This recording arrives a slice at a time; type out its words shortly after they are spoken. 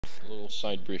little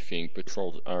side briefing.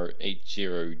 Patrols are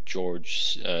 80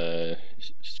 George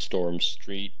Storm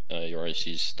Street. Your IC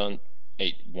is stunt.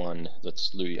 81,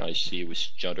 that's Louis IC with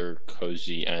Judder,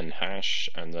 Cozy, and Hash.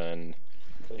 And then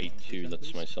 82,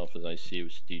 that's myself as IC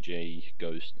with DJ,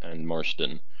 Ghost, and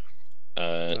Marston.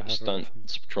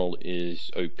 Stunt's patrol is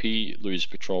OP, Louis'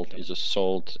 patrol is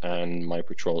assault, and my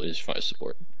patrol is fire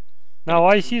support. Now,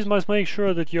 ICs must make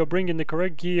sure that you're bringing the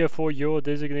correct gear for your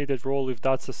designated role. If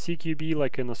that's a CQB,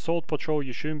 like an assault patrol,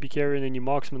 you shouldn't be carrying any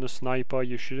marksman or sniper,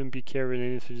 you shouldn't be carrying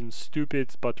anything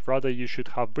stupid, but rather you should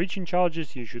have breaching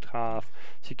charges, you should have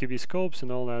CQB scopes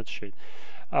and all that shit.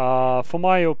 For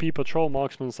my OP patrol,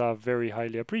 marksmen are very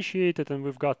highly appreciated, and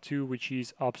we've got 2, which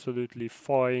is absolutely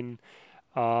fine.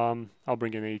 I'll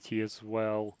bring an AT as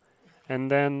well. And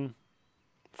then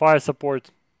fire support,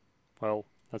 well,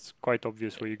 that's quite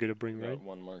obvious what you're gonna bring, right?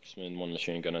 1 marksman, 1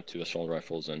 machine gunner, 2 assault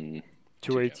rifles, and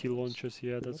 2 AT launchers.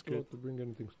 Yeah, that's good. To bring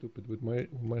anything stupid, we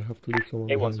might have to leave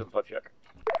someone. 8175 check.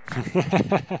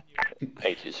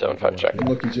 8275 check.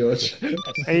 Lucky George.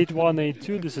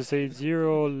 8182. This is 80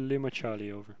 Lima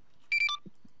Charlie over.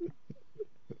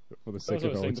 For the As I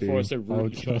was saying before, I said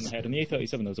rude, you shot in the head. On the A37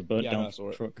 there was a burnt down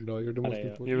truck. No, you're the most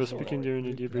important. You were speaking during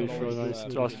the debrief,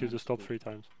 so I asked you to stop 3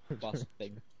 times.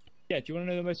 Yeah, do you want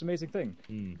to know the most amazing thing?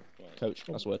 Coach,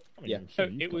 that's what. Yeah. Oh,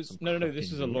 it was no.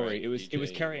 This was a lorry. It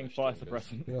was carrying fire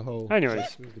suppressant.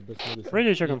 Anyways,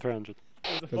 radio check on 300.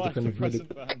 It was a fire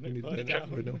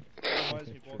suppressant.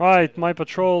 Right, my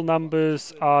patrol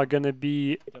numbers are gonna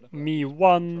be me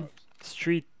 1,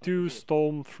 Street 2,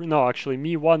 Storm 3. No, actually,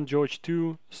 me 1, George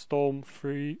 2, Storm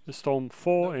 3, Storm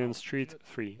 4, and Street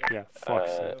 3. Yeah, fuck.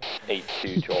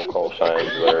 82 to all call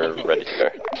signs. We're ready to go.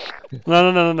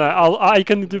 No. I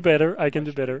can do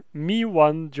better. Me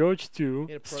 1, George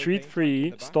 2, Street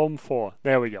 3, Storm 4.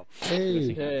 There we go.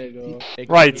 Hey. There you go.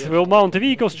 Right, we'll mount a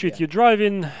vehicle, Street, you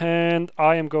driving, and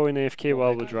I am going AFK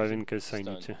while we're driving because I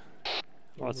need to.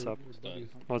 What's up?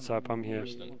 What's up? I'm here.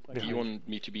 Do you want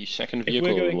me to be second If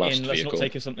vehicle we're or going last in, let's vehicle? not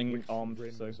take us something armed.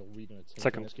 So.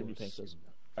 Second.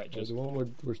 Right, just The one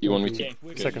we're You want me yeah, to? if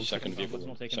we're Second. going Second vehicle. Let's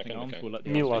not take Second, anything armed. okay. We'll let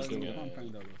the Me others last.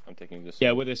 go. I'm taking this.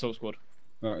 Yeah, we're the assault squad.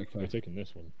 Alright, We're okay. taking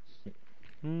this one.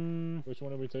 Which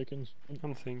one are we taking?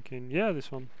 I'm thinking, yeah,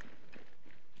 this one.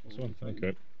 This one?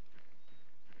 Okay.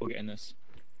 We'll get in this.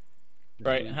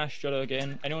 Right, Hash, Judder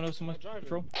again. Anyone else on my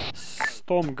patrol?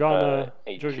 Storm Gunner,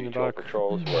 George in the 82 to all back.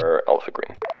 patrols. We're Alpha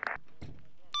Green.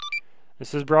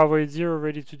 This is Bravo 80,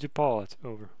 ready to depart.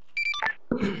 Over.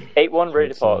 81 ready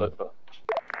to depart.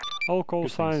 All call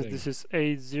Good signs, thing. this is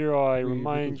 80. I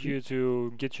remind you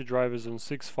to get your drivers on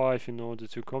 6-5 in order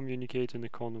to communicate in the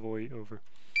convoy. Over.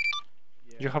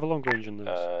 You have a long range on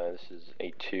those. This is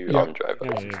 82 Yeah. on driver.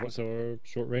 Yeah. What's our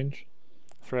short range?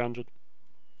 300.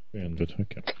 300,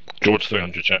 okay. George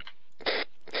 300 check.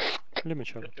 Limit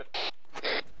Charlie.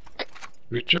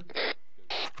 Richard.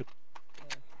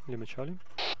 Limit Charlie.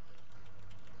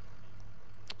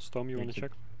 Storm, you want to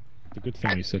check? The good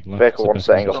thing you said left. Vehicle 1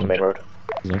 setting off the main road.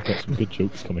 Because I've got some good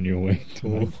jokes coming your way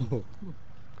tonight.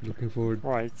 Looking forward.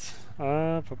 Right.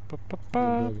 Looking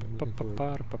forward.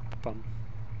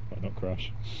 Might not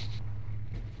crash.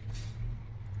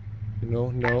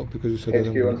 No, because you said that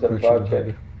I'm HQ gonna crash 175 it check.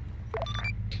 harder.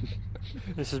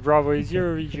 This is Bravo 80,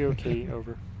 read you okay,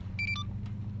 over.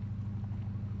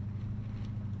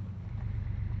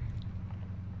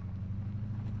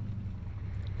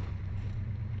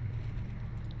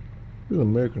 It's an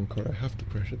American car, I have to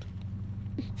crash it.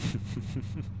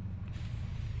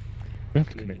 We have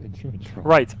to commit insurance.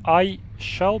 Right, I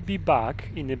shall be back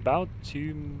in about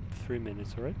 2-3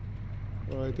 minutes, alright?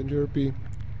 Alright, and JRP.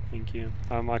 Thank you.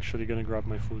 I'm actually gonna grab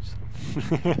my food. So.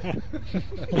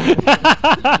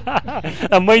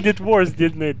 I made it worse,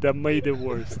 didn't it? I made it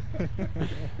worse.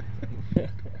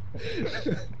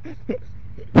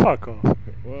 Fuck off.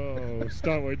 Whoa,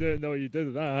 Stan, I didn't know you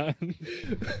did that.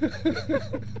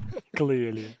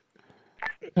 Clearly.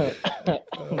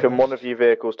 Can one of you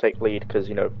vehicles take lead? Because,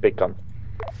 you know, big gun.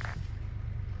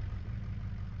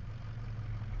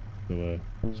 So,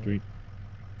 street.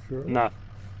 Sure. Nah.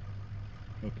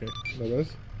 Okay. That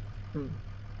is?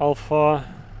 Alpha.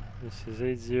 This is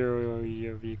 80.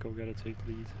 Your vehicle gotta take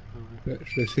lead. Yeah,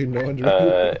 should I say no on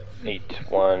the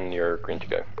 8-1, you're green to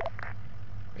go.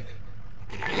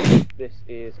 This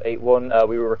is 81.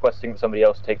 We were requesting that somebody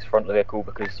else takes front of the vehicle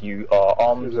because you are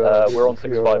armed. We're on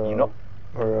 6-5, you not?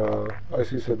 Or,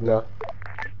 IC said no.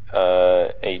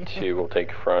 8-2 will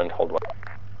take front, hold 1.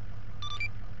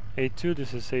 8-2,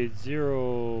 this is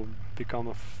 8-0. Become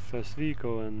a first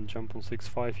vehicle and jump on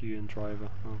 6-5, you and driver.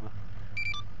 Over.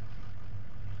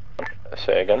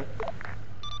 Say again.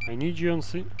 I need you on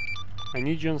 6. I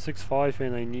need you on 6-5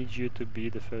 and I need you to be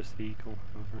the first vehicle.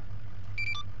 Over.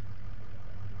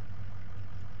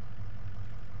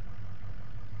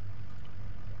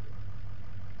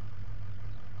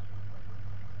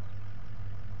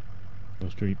 No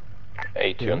street.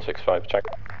 8-2 on 6-5, check.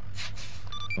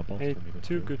 My boss Hey, told me this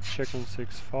 2 joke. good check on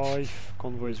 6-5.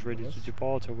 Convoy is ready to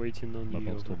depart, awaiting on My you.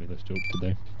 boss Over. told me this joke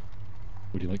today.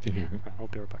 Would you like to hear it? I'll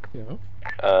be right back. Yeah.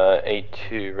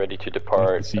 8-2 ready to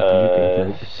depart. CPU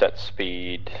go for? Set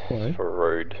speed Why? for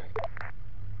road.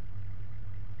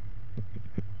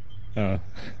 I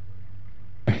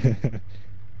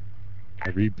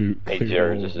reboot.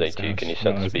 8-0, this is 8-2, can you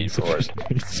set speed for road?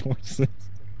 Resources.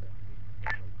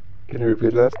 Can you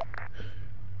repeat that?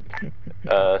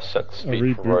 Set A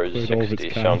speed for reboot road cleared all of its 60,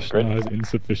 sounds cache, now great. has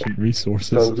insufficient resources.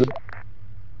 Sounds good.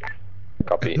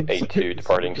 Copy, 8-2,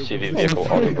 departing CV vehicle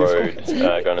on the road,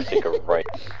 gonna take a right.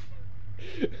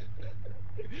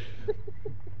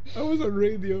 I was on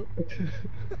radio.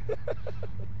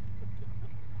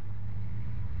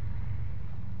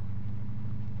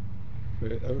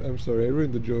 Wait, I'm sorry, I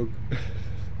ruined the joke.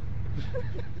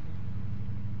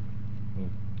 Oh,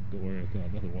 don't worry, I've got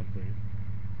another one for you.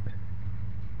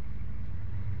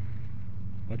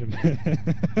 I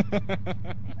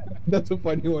didn't. That's a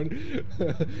funny one.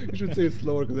 You should say it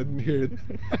slower because I didn't hear it.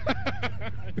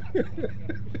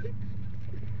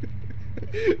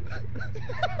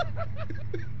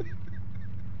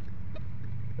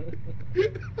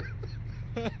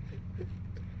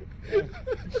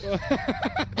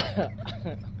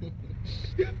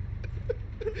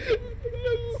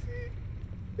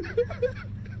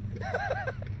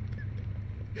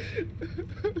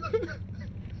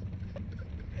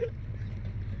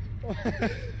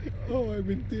 Oh, I'm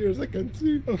in tears. I can't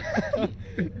see.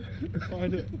 Why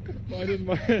did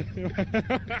my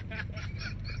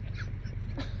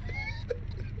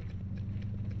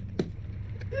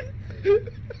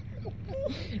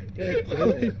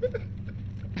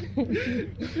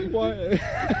why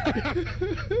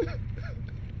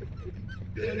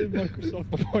did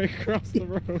Microsoft boy across the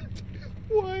road?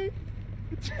 Why?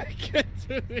 To get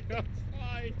to the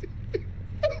outside.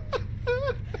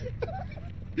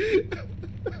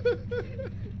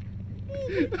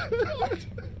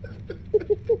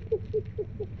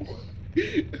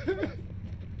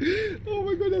 Oh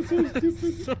my god, that's so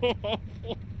stupid. So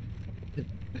awful.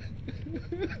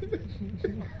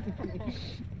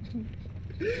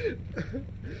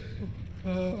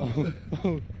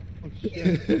 Oh,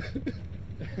 Shit.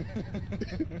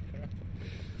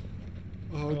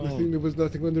 oh, good thing there was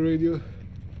nothing on the radio,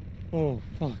 Oh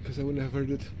fuck. because I wouldn't have heard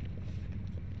it.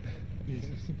 Jesus.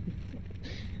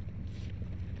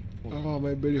 Oh,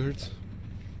 my belly hurts.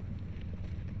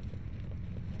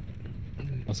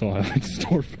 That's all I have in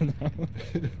store for now.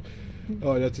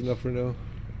 Oh, that's enough for now.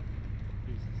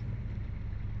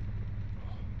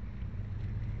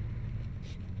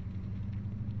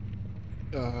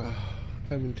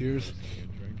 I'm in tears.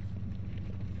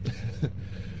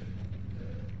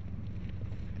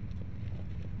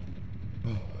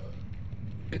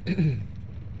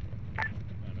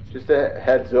 Just a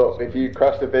heads up, if you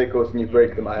crash the vehicles and you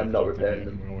break them, I am not repairing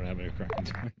them. We're having a cracking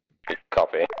time.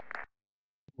 Copy.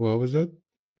 What was that?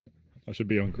 I should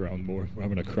be on ground more. We're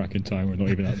having a cracking time. We're not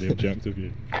even at the objective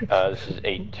yet. This is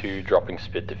 8-2, dropping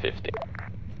speed to 50.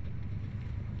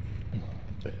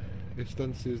 If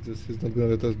Stunt sees this, he's not gonna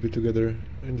let us be together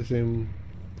in the same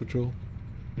patrol.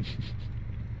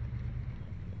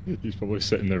 He's probably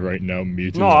sitting there right now,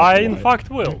 muted. No, I in fact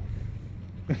will.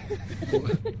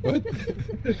 What?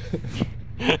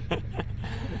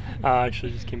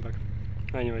 Actually, just came back.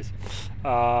 Anyways,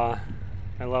 I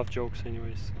love jokes.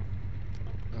 Anyways,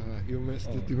 so. You missed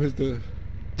it. You missed the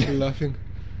laughing.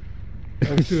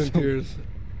 I'm still in tears.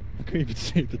 I couldn't even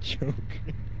say the joke.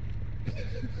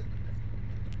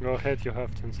 Go ahead. You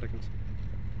have 10 seconds.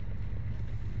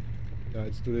 Yeah,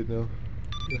 it's too late now.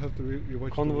 You have to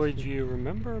rewatch. Convoy, do you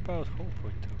remember about hold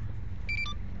point?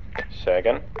 Over. Say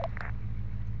again?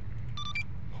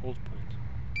 Hold point.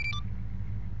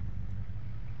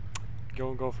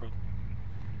 Go for it.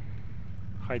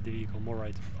 Hide the vehicle. More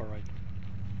right. Far right.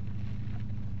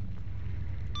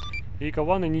 Vehicle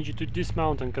 1, I need you to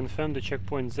dismount and confirm the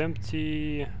checkpoint's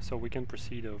empty, so we can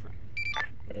proceed over.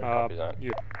 Copy that.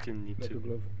 You didn't need Like a to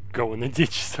glove. go in the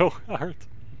ditch so hard.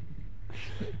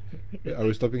 Yeah, are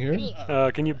we stopping here?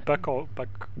 Can you back off?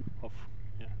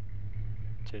 Yeah.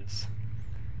 Cheers.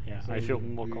 Yeah, I feel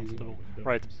more comfortable.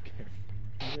 Right.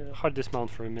 Hard dismount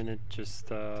for a minute. Just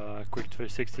quick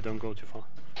 360. Don't go too far.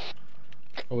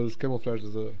 Oh, this camouflage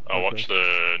is a. I'll watch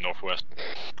the northwest.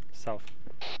 South.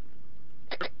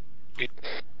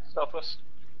 Southwest.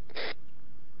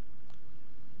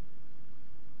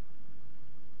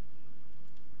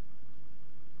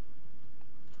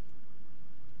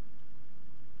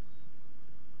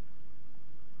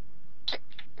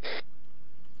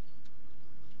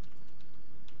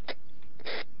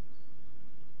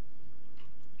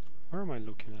 Where am I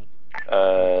looking at?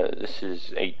 This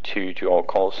is 8-2 to all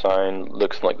call sign.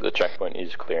 Looks like the checkpoint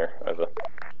is clear. Over.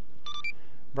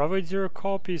 Bravo 80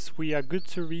 copies. We are good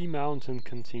to remount and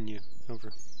continue.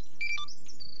 Over.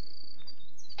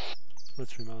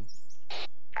 Let's remount.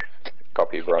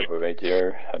 Copy Bravo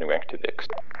 80, heading back to Vix.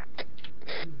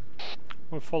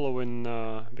 We're following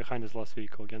behind this last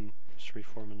vehicle again. Just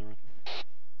reforming around.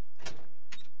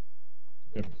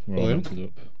 Yep, we're all mounted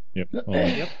up. Yep, all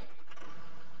in. Yep.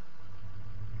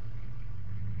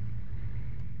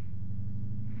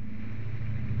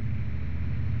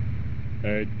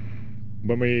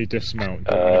 When we dismount,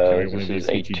 don't we carry one of this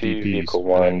these is 8-2, CGDPs, vehicle and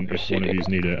 1 then if one of proceeding. these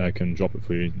need it, I can drop it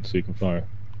for you so you can fire.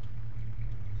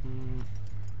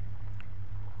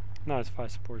 No, it's fire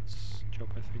support's job,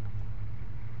 I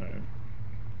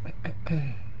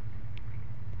think.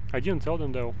 I didn't tell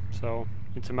them though, so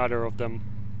it's a matter of them,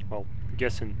 well,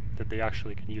 guessing that they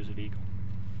actually can use a vehicle.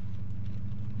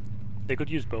 They could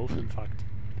use both, in fact,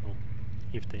 well,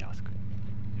 if they ask.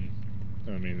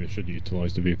 I mean, they should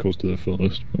utilise the vehicles to their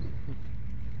fullest. But...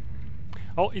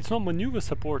 Oh, it's not maneuver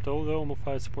support, although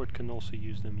fire support can also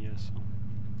use them, yes. So,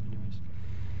 anyways,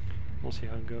 we'll see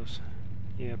how it goes.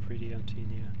 Yeah, pretty empty,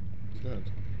 yeah. What's that?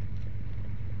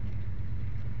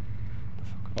 The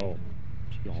fuck Oh,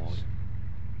 Jesus. God.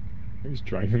 Who's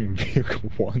driving vehicle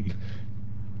 1?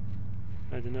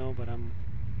 I don't know, but I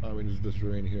mean, it's just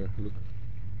rain here. Look.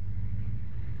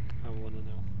 I wanna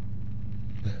know.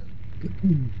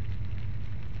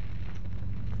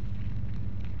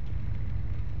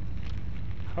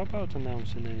 How about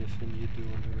announcing anything you do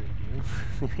on the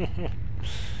radio?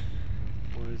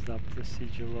 Or is that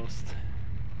procedure lost?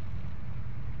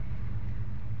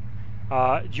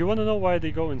 Do you want to know why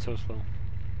they're going so slow?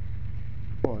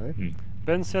 Why?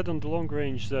 Ben said on the long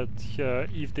range that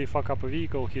if they fuck up a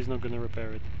vehicle, he's not gonna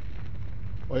repair it.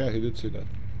 Oh yeah, he did say that.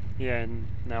 Yeah, and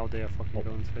now they are fucking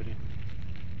going 30.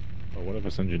 Oh, one of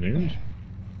us engineers?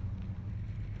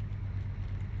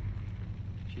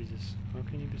 Jesus, how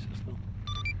can you be so slow?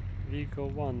 Vehicle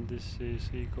 1, this is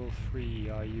vehicle 3.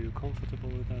 Are you comfortable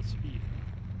with that speed?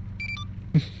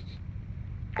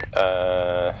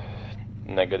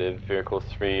 Negative vehicle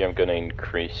 3, I'm gonna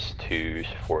increase to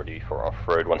 40 for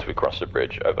off-road once we cross the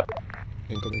bridge. Over.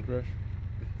 Incoming crash.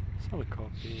 Solid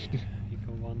copy.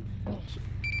 Vehicle 1.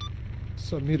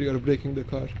 Samir, you're breaking the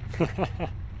car.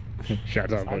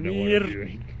 Shut up, I know what Samir. I'm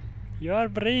doing. You're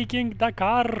breaking the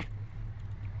car!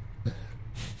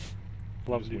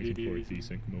 I'm just Lovely waiting for a video.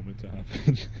 desync moment to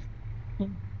happen.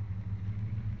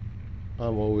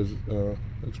 I'm always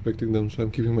expecting them, so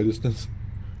I'm keeping my distance.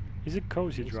 Is it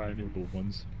cozy driving? Memorable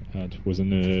ones I had was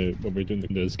in when we were doing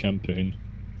this campaign.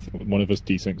 One of us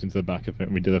desynced into the back of it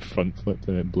and we did a front flip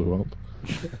and it blew up.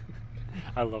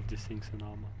 I love these things in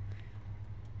armor.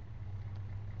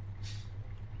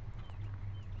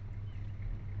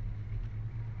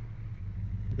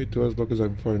 Me too, as long as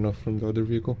I'm far enough from the other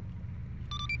vehicle.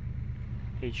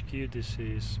 HQ, this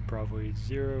is Bravo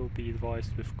 80. Be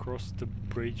advised we've crossed the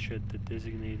bridge at the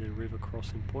designated river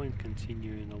crossing point,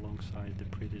 continuing alongside the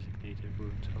pre-designated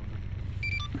route.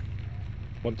 Over.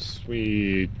 Once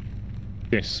we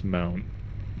dismount,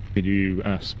 could you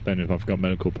ask Ben if I've got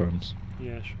medical perms?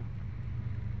 Yeah, sure.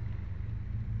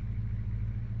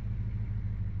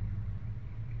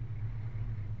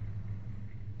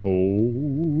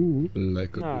 Oh,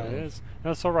 Like a No, glove.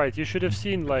 that's alright. You should have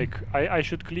seen, like, I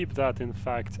should clip that, in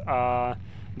fact.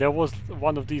 There was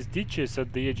one of these ditches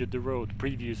at the edge of the road,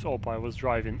 previous op I was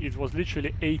driving. It was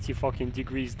literally 80 fucking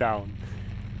degrees down.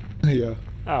 Yeah.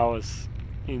 That was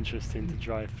interesting to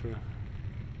drive through.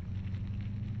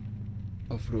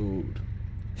 Off-road.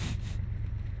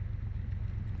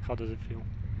 How does it feel?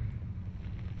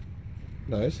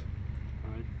 Nice.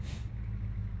 Alright.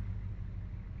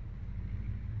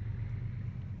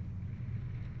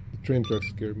 The train tracks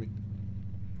scare me.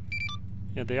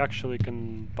 Yeah, they actually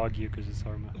can bug you because it's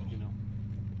armor, you know.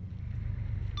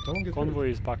 Someone get Convoy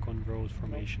is back on road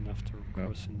formation after No.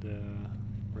 crossing the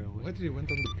railway. Why did he went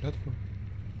on the platform?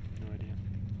 No idea.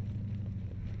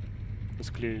 It's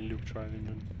clearly Luke driving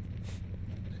then.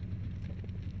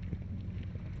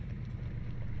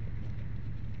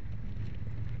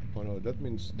 Oh no, that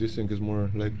means this thing is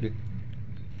more likely.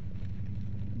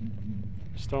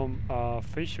 Storm,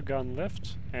 face your gun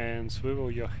left and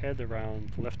swivel your head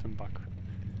around left and back.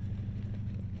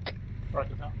 Right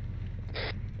now.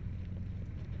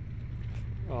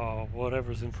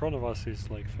 Whatever's in front of us is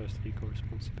like first vehicle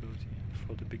responsibility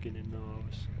for the beginning now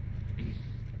hours.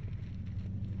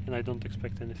 And I don't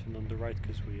expect anything on the right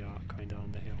because we are kinda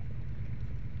on the hill.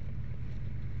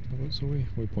 what's the way?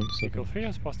 Waypoint Vehicle 7. 3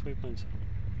 has passed waypoint 7.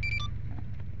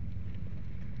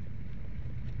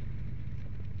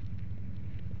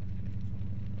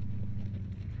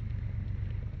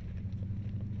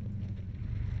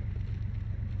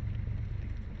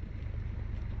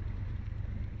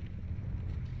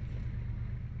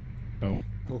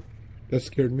 That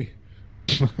scared me.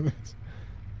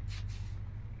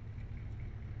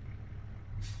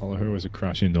 All I heard was a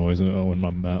crashing noise on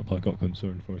my map. I got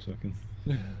concerned for a second.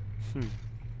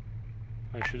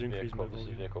 I should increase my Vehicle, this is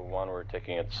volume. vehicle 1, we're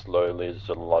taking it slowly, there's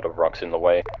a lot of rocks in the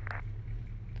way.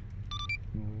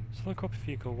 Slow copy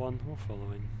vehicle 1, we're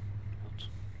following. Out.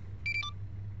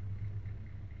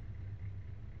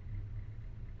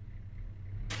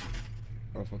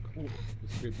 Oh fuck.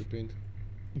 Escape the paint.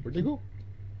 Where'd they go?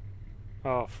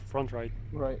 Oh, front right.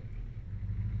 Right.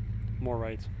 More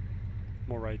right.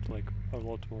 More right, like a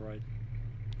lot more right.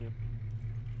 Yep.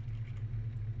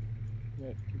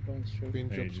 Yeah, keep going straight.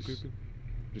 Paint Hey, jump scraping.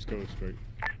 Just go straight.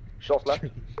 Shots left.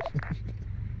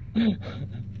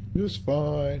 It's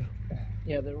fine.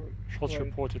 Yeah, they were. Shots right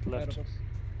reported ahead left. of us.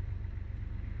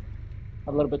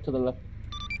 A little bit to the left.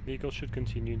 Vehicle should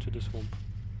continue into the swamp.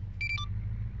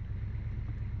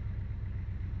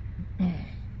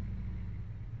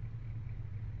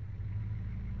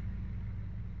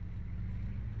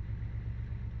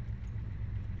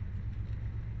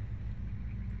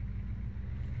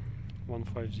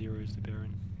 .150 is the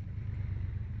bearing.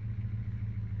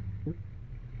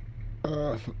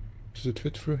 Does it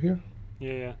fit through here?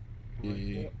 Yeah, yeah. Right.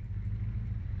 Yeah.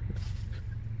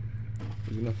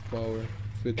 There's enough power.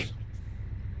 Fits.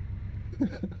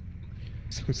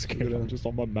 So scared. I'm just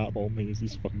on my map all me as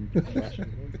he's fucking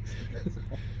crashing.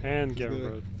 And get on the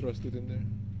road. Thrust it in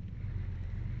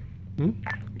there.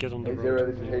 Get on the 80,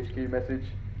 road. this is HQ message.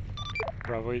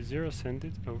 Bravo 80, send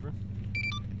it over.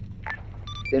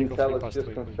 Intel has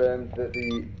just confirmed that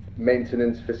the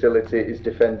maintenance facility is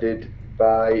defended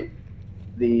by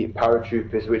the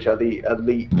paratroopers, which are the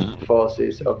elite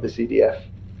forces of the CDF.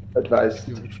 Advised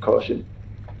caution.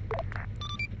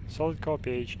 Solid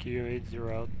copy HQ 80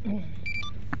 out.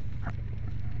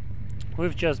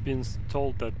 We've just been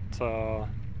told that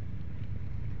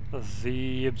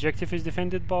the objective is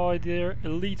defended by their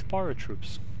elite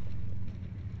paratroops.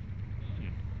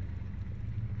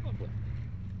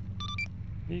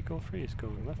 Vehicle 3 is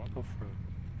going left off-road.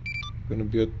 Gonna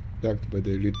be attacked by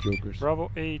the elite jokers.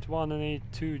 Bravo 81 and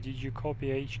 82, did you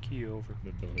copy HQ over?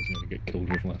 The Billy's gonna get killed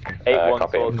with laughing. 8-1,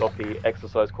 Copy. solid copy,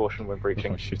 exercise caution when With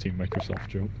breaching. my shitty Microsoft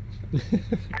joke.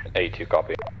 82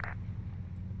 copy.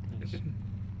 Yes.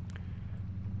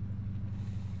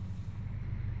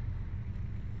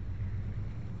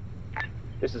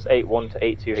 This is 8-1 to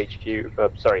 82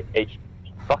 HQ, sorry,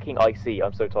 fucking IC,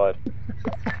 I'm so tired.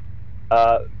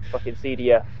 Fucking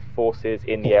CDF forces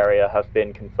in the area have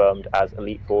been confirmed as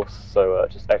elite force, so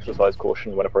just exercise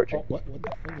caution when approaching. What the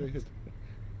fuck did I hit?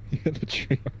 You hit the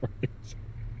tree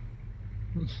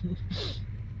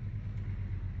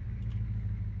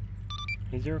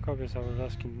In 0 copies, I was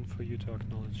asking for you to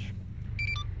acknowledge.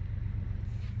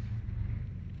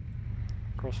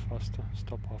 Cross faster,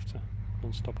 stop after,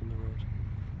 don't stop on the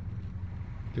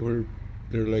road.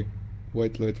 They're like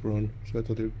white lights were on, so I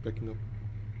thought they were backing up.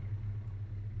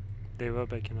 They were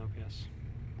backing up, yes,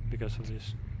 because of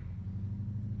this.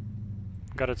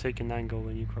 Gotta take an angle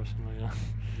when you crossing like that.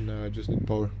 Nah, I just need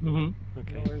power.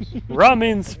 Okay.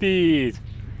 Ramming speed!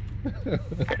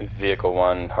 Vehicle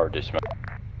 1, hard dismount.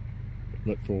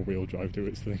 Let 4-wheel drive do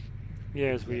its thing.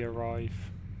 Yes, we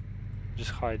arrive.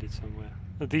 Just hide it somewhere.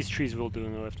 These trees will do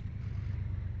on the left.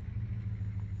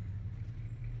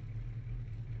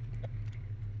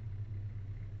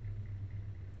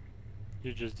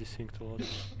 You just desynced a lot.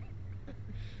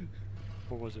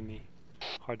 Or was it me?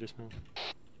 Hard dismount.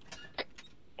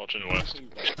 Watching west.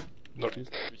 Northeast.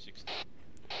 360.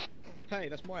 Hey,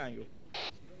 that's my angle.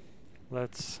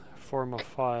 Let's form a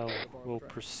file. We'll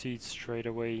proceed straight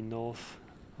away north.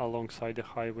 Alongside the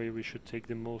highway, we should take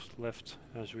the most left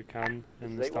as we can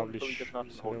and Is A1 fully establish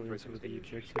dismounted and holding surveillance over the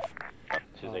 360? objective.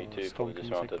 This is A2, Storm fully can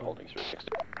dismounted, take holding 360.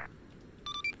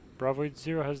 Bravo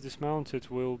 80 has dismounted.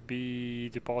 We'll be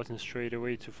departing straight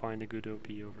away to find a good OP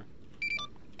over.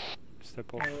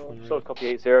 Step off. when Solid copy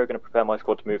 80, gonna prepare my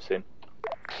squad to move soon.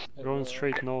 ready. Going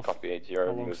straight north. Copy 80, moving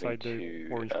alongside the to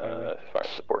orange highway. fire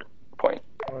support point.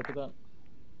 Roger that.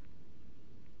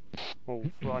 Well,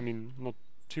 I mean, not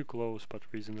too close, but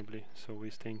reasonably, so we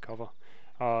stay in cover.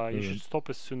 You should stop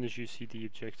as soon as you see the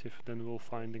objective, then we'll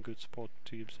find a good spot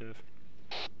to observe.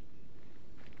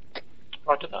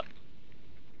 Roger that.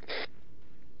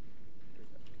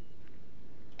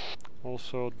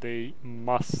 Also, they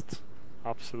must,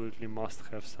 absolutely must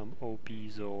have some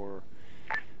OPs or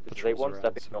This is patrols A1 around,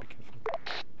 stepping so off. be careful.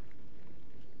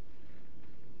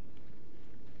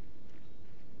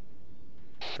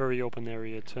 Very open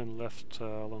area, turn left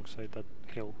alongside that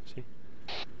hill, see?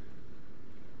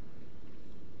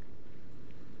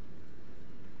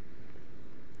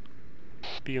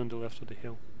 Be on the left of the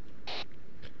hill.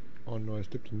 Oh no, I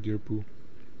stepped in deer poo.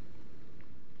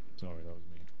 Sorry, that was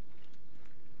me.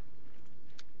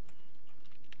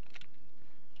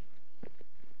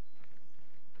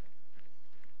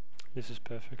 This is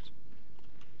perfect.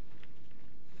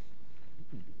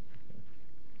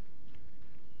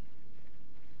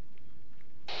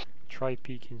 Try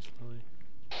peeking slowly.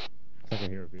 I think I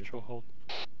hear a vehicle. Show hold.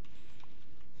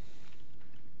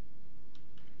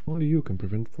 Only you can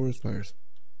prevent forest fires.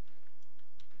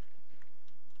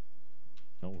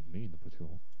 Not with me in the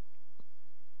patrol.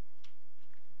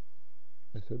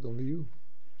 I said only you.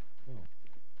 Oh.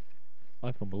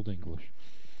 I fumbled English.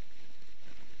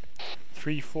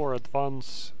 3-4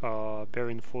 advance,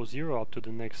 bearing 40 up to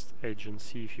the next edge and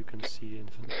see if you can see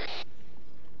anything.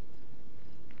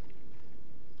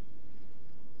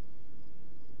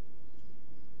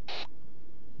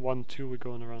 One, two, we're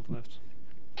going around left.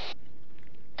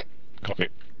 Copy.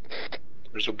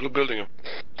 There's a blue building.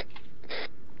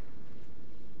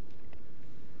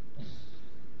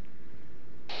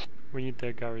 We need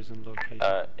their garrison location.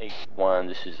 8-1,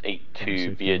 this is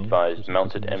 8-2, be advised,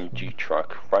 mounted MG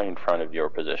truck right in front of your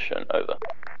position, over.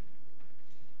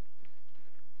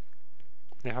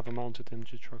 They have a mounted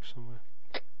MG truck somewhere.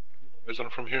 Is on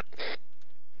from here?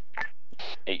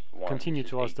 8-1. Continue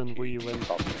to us, then we will.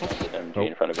 MG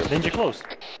in front of your Danger close.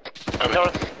 I'm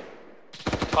North.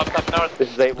 Contact north.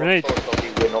 This is 8-1. Grenade.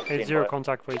 We're not 8-0,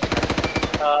 contact wait.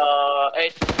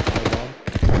 8.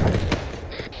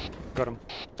 Got him.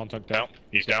 Contact down.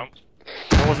 He's down.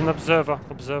 There was an observer.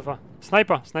 Observer.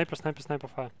 Sniper. Sniper. Sniper. Sniper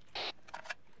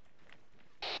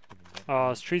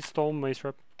fire. Street storm. Mace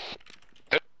rep.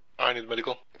 I need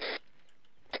medical.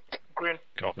 Green.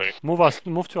 Copy. Move us.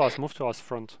 Move to us. Move to us.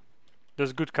 Front.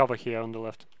 There's good cover here on the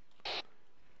left.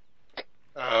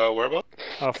 Where about?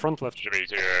 Front left. Should be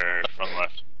to your front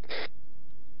left.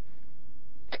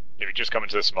 If you just come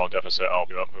into the small deficit, I'll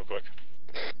be up real quick.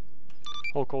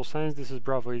 All call signs, this is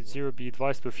Bravo 80, be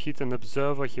advised we've hit an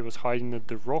observer, he was hiding at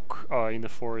the rock in the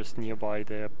forest nearby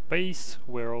their base.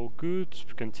 We're all good,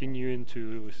 continuing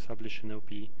to establish an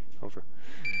OP, over.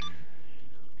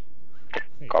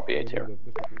 Copy 8-0.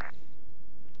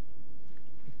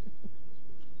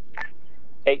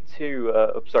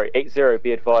 8-0,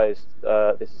 be advised,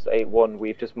 this is 8-1,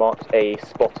 we've just marked a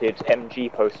spotted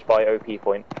MG post by OP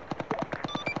point.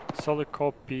 Solid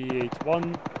copy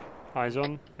 8-1. Eyes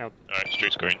on, out. Alright,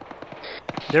 street's green.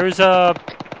 There is a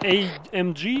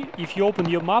AMG. If you open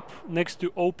your map next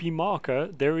to OP marker,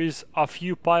 there is a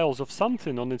few piles of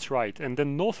something on its right, and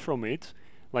then north from it,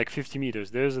 like 50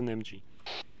 meters, there's an MG.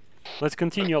 Let's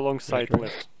continue alongside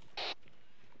left.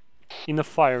 In a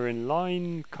firing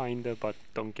line, kinda, but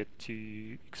don't get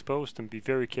too exposed, and be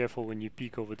very careful when you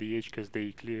peek over the edge, because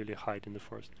they clearly hide in the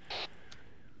forest.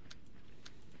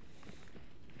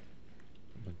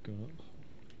 Oh my god.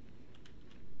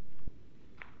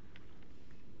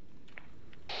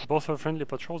 Both our friendly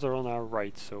patrols are on our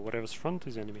right, so whatever's front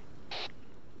is enemy.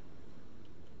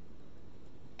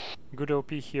 Good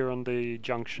OP here on the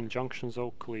junction. Junction's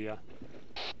all clear.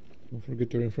 Don't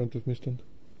forget they're in front of me, Stan.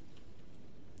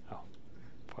 Oh.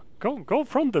 Fuck. Go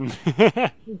front them!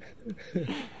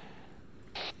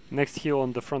 Next hill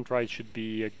on the front right should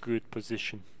be a good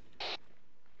position.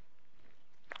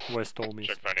 Where Storm is.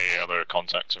 Check for any other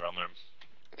contacts around the room.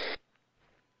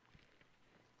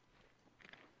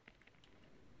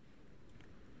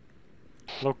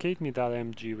 Locate me that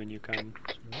MG when you can.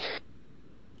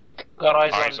 Got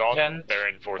Eyes on on. 10.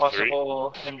 Bearing 4-3.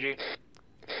 Possible MG.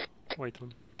 Wait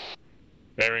one.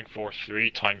 Bearing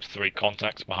 4-3 times 3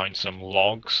 contacts behind some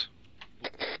logs.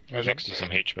 Next to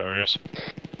some H barriers.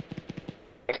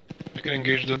 You can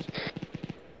engage them.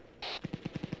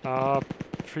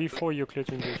 3-4, you're clear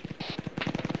to engage.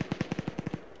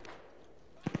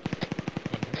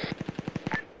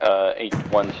 Uh,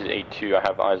 8-1, this is 8-2, I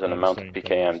have eyes on a mounted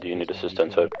PKM, do you need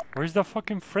assistance? Where's the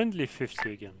fucking friendly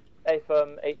 50 again? Hey,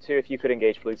 8-2, if you could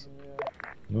engage, please.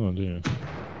 No idea.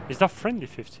 Is that friendly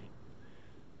 50?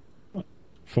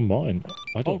 For mine,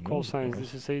 I don't All know. call signs,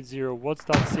 this is 8-0. What's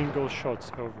that single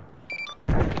shots? Over.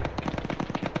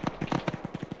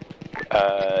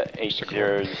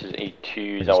 8-0, this is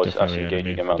 8-2, that was us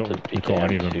engaging a mounted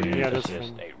PKM to yeah, that's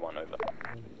assist fine. 8-1, over.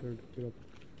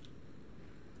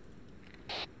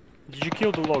 Did you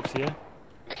kill the logs, yeah?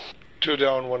 2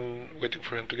 down, 1 waiting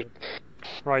for him to get...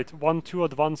 Right, 1-2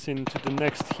 advancing to the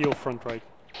next hill front right.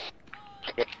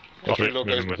 Copy,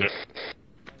 moving with it.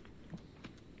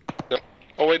 Yep.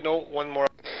 Oh wait, no, 1 more.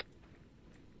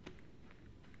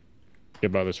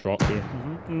 Get by this rock here.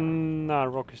 Nah,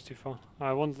 rock is too far.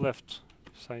 I want left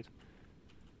side.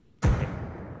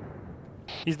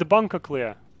 Is the bunker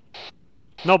clear?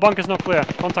 No, bunker's not clear.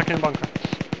 Contact in bunker.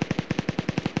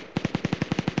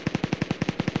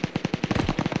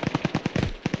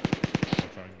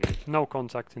 No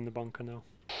contact in the bunker now.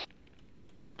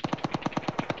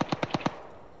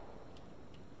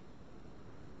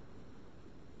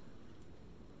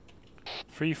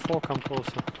 Three, four, come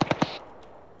closer.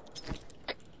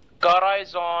 Got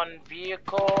eyes on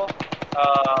vehicle.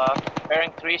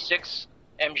 Bearing 3-6.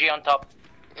 MG on top.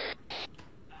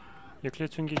 You're clear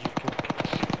to engage. You're clear.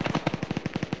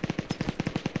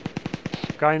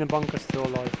 Guy in the bunker still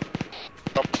alive.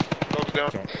 Logs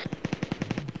down.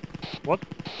 What?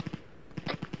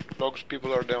 Logs,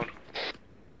 people are down.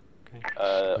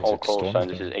 All call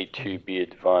signs, this is 8-2, be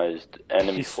advised.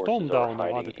 Enemy He's forces stormed are down, or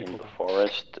hiding other in people the down?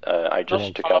 forest. I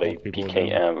just took out a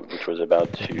PKM, which was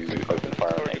about to open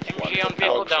fire on H1. MG on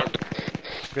vehicle down.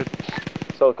 Good.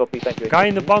 Solid copy, thank you. Guy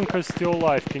in the bunker is still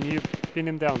alive. Can you pin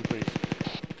him down, please?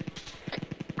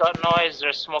 Got noise,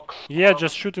 there's smoke. Yeah,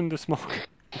 just shoot in the smoke.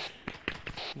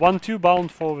 1-2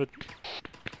 bound forward.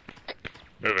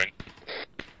 Moving.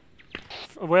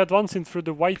 We're advancing through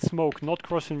the white smoke, not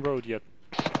crossing road yet.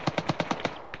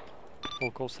 All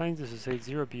call signs, this is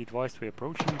 8-0, be advised we're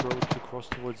approaching road to cross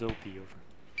towards OP, over.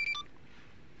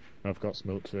 I've got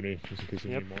smokes ready, just in case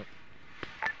you need more.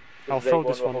 I'll throw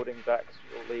this We're one. holding back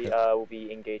shortly. We'll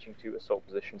be engaging to assault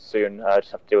position soon.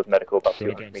 Just have to deal with medical about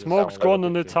 200 meters Smoke's down. gone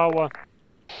on the tower.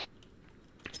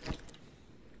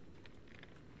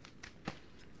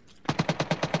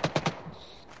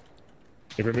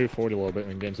 If we move forward a little bit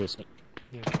and gains us.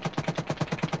 Yeah.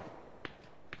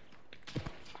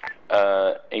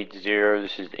 8-0,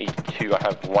 this is 8-2, I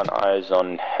have one eyes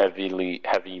on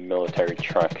heavy military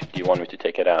truck. Do you want me to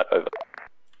take it out? Over.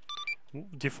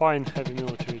 Define heavy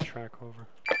military track, over.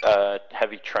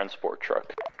 Heavy transport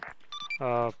truck.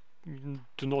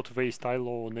 Do not waste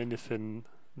ILO on anything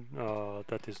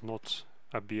that is not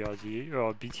a BRD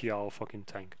or BTR fucking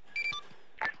tank.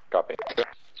 Copy.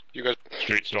 You guys.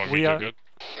 Street storm, We you are- good?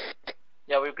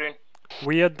 Yeah, we're green.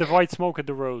 We had the white smoke at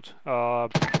the road.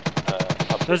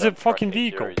 There's a fucking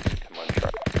vehicle. Come on,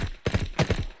 truck.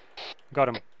 Got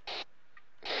him.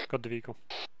 Got the vehicle.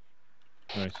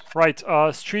 Nice. Right,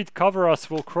 street cover us,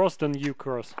 we'll cross, then you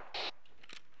cross.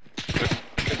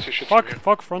 Can't see shit Fuck, from here.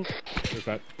 fuck front. Where's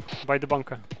that? By the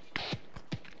bunker.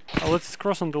 Let's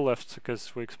cross on the left,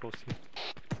 because we're exposed here.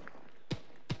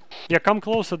 Yeah, come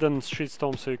closer than street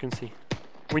storm so you can see.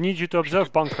 We need you to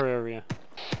observe bunker area.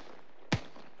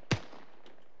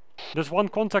 There's one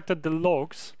contact at the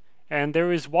logs, and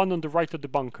there is one on the right of the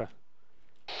bunker.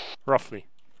 Roughly.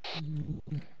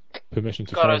 Permission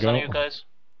to Got fire eyes on out. you guys.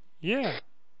 Yeah.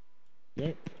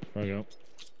 Yeah, fire out.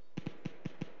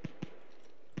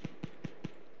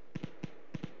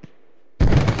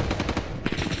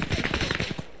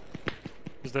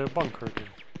 Is there a bunker again?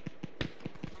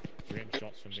 We're getting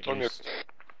shots from the Storm east.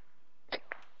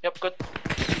 Yep, good.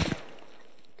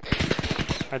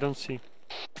 I don't see.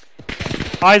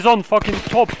 Eyes on fucking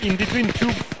top, in between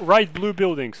two right blue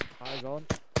buildings. Eyes on.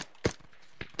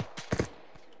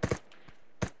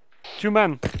 2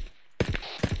 men.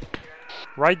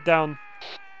 Right down.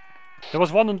 There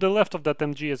was one on the left of that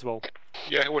MG as well.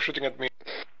 Yeah, he was shooting at me.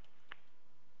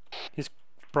 He's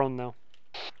prone now.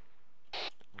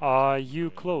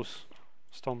 You close?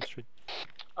 Storm Street.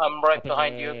 I'm right Up in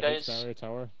behind the you H guys.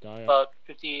 tower. Guy up. About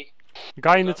 50.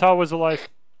 Guy in the tower is alive.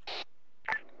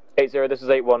 8-0, this is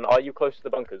 8-1. Are you close to the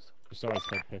bunkers? Besides,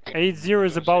 head pick. 8-0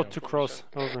 is about to cross.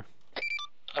 Over.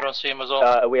 I don't see him as well.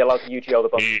 Are we allowed to UGL the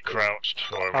bunkers? He crouched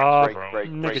for Break, prone. break,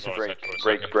 break, negative.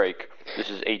 break, break. This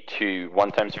is 8-2,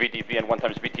 1 times VDV and 1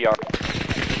 times BTR.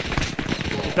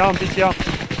 Get down, BTR.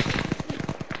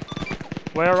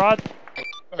 Where at?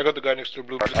 I got the guy next to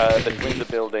blue. Between the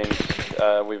buildings,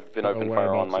 we've been open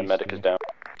fire on, my medic is down.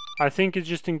 I think it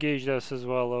just engaged us as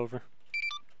well. Over.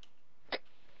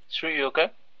 Street, you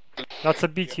okay? That's a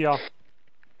BTR.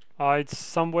 It's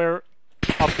somewhere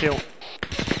uphill.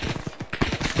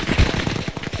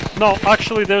 No,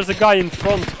 actually, there's a guy in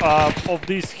front of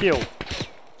this hill.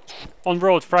 On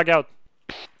road, frag out.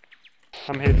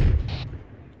 I'm hit.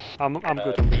 I'm good. I'm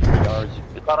good. BTR's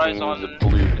Got eyes between on the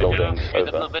blue buildings, in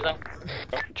the blue over. building.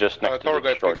 Just next to Tower the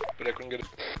guy destroyer. picked, but I couldn't get it.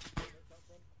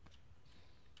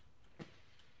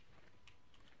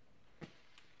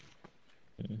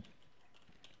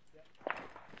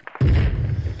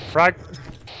 Frag.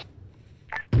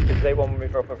 This is 8-1,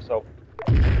 move up for assault.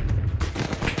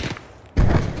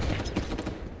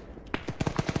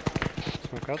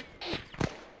 Smoke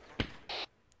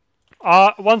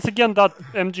out. Once again, that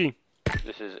MG.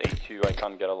 This is 8-2, I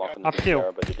can't get a lock on the Uphill.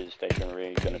 BTR, but it is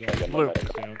stationary. Gonna try to get my Blue.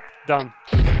 medic. Done.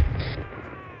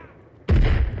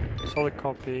 Solid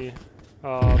copy.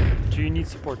 Do you need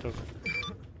support over?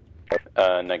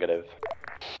 Negative.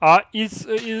 Is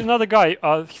another guy.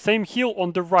 Same hill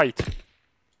on the right.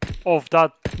 of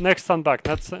that next sandbag.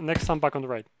 That's next sandbag on the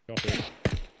right. Copy.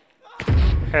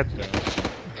 Head.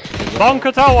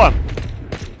 Bunker tower!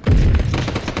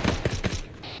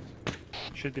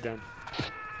 Should be done.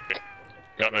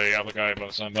 Got the other guy by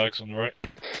the sandbags on the right.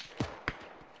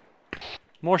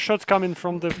 More shots coming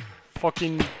from the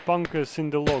fucking bunkers in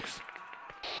the logs.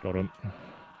 Got him.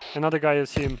 Another guy, I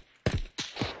see him.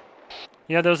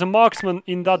 Yeah, there's a marksman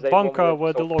in that bunker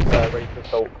where the logs are. Ready to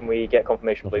assault. Can we get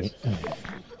confirmation, please?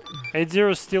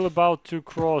 8-0 is still about to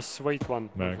cross. Wait one.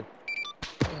 Mag.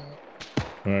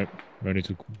 Alright, ready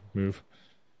to move.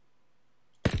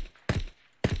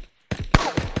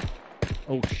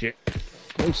 Oh shit.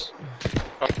 Close.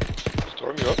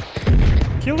 Storm you up.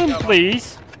 Kill him,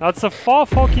 please. That's a far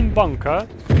fucking bunker.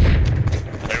 They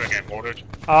were getting mortared.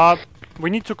 We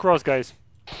need to cross, guys.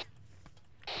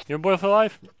 You both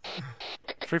alive?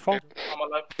 Free fall? I'm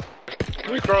alive.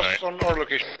 Can we cross on our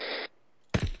location?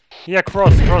 Yeah,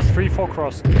 cross, 3-4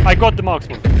 cross. I got the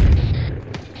marksman.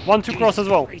 1-2 cross as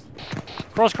well.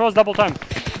 Cross, double time.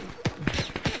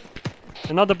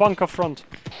 Another bunker front.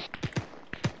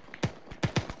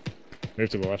 Move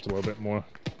to the left a little bit more.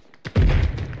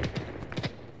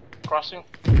 Crossing.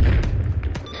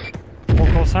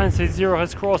 Local science 8-0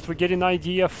 has crossed. We're getting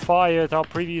idea fire at our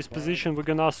previous position. We're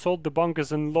gonna assault the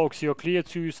bunkers and logs. You're clear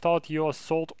to start your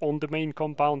assault on the main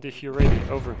compound if you're ready.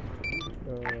 Over.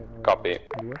 Copy.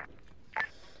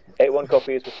 8-1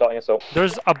 copies, we're starting assault.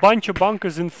 There's a bunch of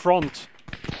bunkers in front.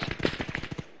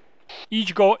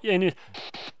 Each go in.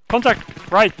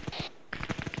 Contact! Right!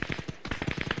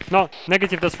 No,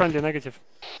 negative, that's friendly, negative.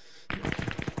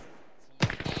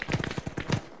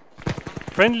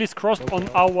 Friendly's crossed on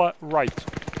our right.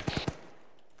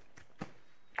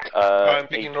 I'm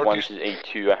picking 8-1 northeast. is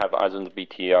 8-2, I have eyes on the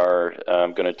BTR,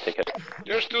 I'm gonna take it.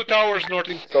 There's 2 towers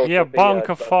northeast. Yeah,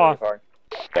 bunker far.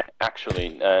 Okay, actually,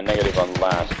 negative on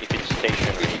last. If it's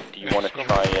stationary, do you want to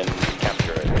try and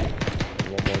capture it?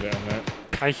 One more down there.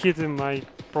 I hit him, I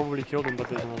probably killed him, but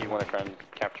there's Do you another. want to try and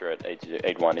capture it?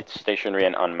 8-1, it's stationary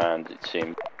and unmanned, it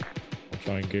seems. I'll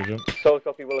try and engage him. Solid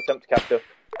copy, we'll attempt to capture.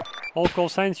 All call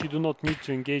signs, you do not need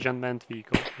to engage unmanned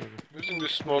vehicle. Using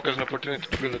this smoke as an opportunity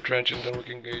to build a trench and then we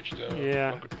can engage the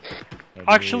Yeah. bunker.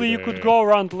 Actually, you could go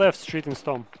around left street and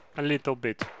storm. A little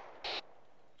bit.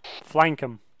 Flank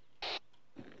him.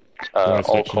 All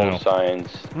switch call now?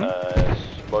 signs,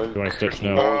 smoke, Do I switch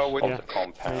now? Wait. on Yeah. the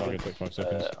compound, I'll take 5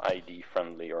 seconds. ID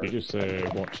friendly or... You just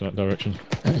watch that direction.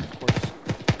 Of course.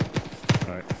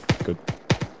 Alright, good.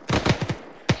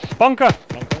 Bunker!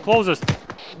 Closest!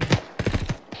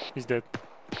 He's dead.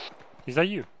 Is that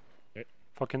you? Yeah.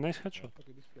 Fucking nice headshot.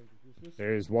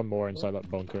 ThereThere's one more inside that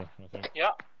bunker, I think.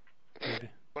 Yeah. Maybe.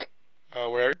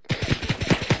 Where are you?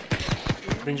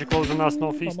 Danger close on us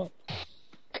northeast.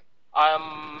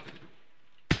 I'm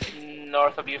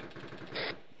north of you.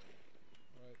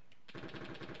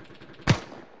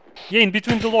 Yeah, in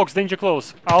between the logs, danger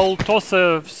close. I'll toss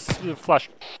a flash.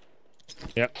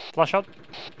 Yeah. Flash out.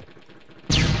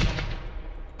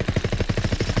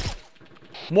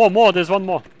 More, there's one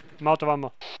more. I'm out of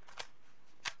ammo.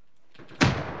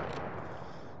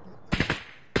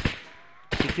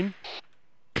 Peeking.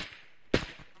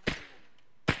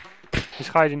 He's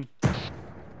hiding.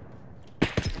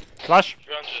 Flash.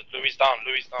 300, Louis down,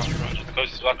 300, the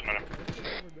coast is welcome on him.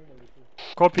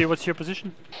 Copy, what's your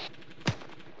position?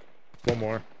 One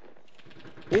more.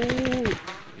 Ooh!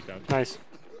 He's down. Nice.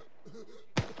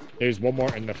 There's one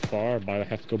more in the far by the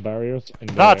Hesco barriers. In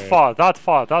That the...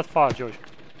 far, George.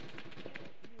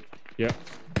 Yeah,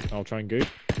 I'll try and go.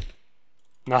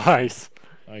 Nice.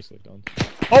 Nicely done.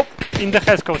 Oh, in the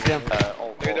Hescos, yeah.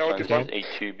 All call signs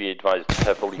A2, be advised,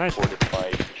 heavily Nice.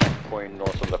 fortified checkpoint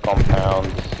north of the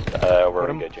compound. We're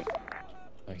engaging.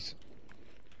 Nice.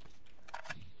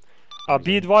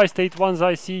 Be advised, 8-1's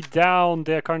IC down.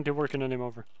 They're currently working on him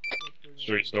over.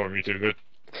 Street storm, you too good.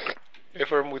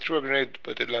 Affirm, we threw a grenade,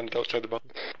 but it landed outside the bunker.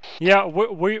 Yeah,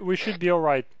 we should be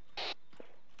alright.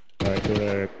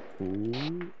 Alright,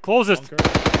 Closest. bunker.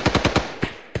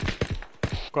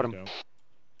 Got him. Down.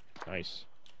 Nice.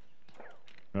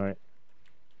 Alright.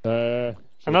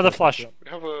 Another flash. We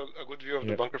have a good view of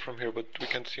the bunker from here, but we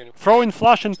can't see anyone. Throw in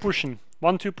flash and pushing.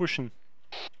 1-2 pushing.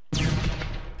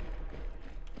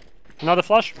 Another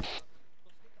flash.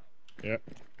 Yeah.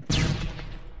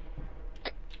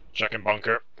 Checking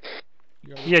bunker.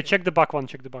 Yeah, check the back one.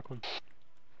 Check the back one.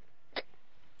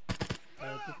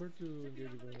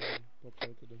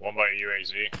 One by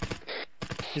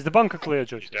UAZ. Is the bunker clear,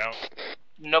 George? He's down.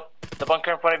 Nope. The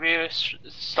bunker in front of you,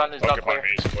 sun is Bunker not by clear. me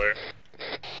is clear.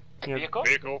 Yeah. Vehicle?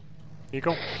 Vehicle.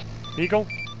 Vehicle. Vehicle.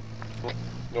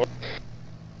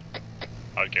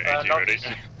 Okay, AT ready.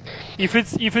 If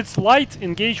it's light,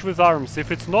 engage with arms.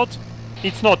 If it's not,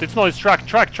 it's not. It's tracked. No, it's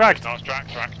track.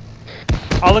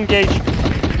 I'll engage.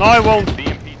 No, I won't.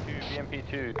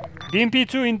 BMP2.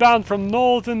 BMP2 inbound from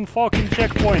northern fucking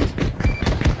checkpoint.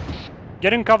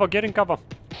 Get in cover.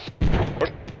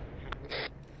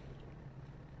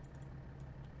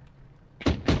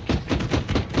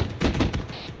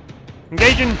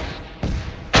 Engaging.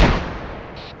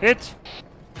 Hit.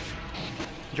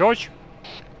 George.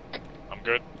 I'm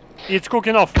good. It's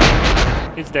cooking off.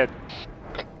 It's dead.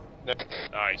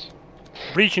 Nice.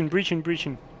 Breaching.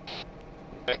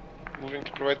 Moving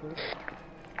to provide.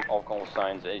 All call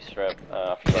signs, A-strap.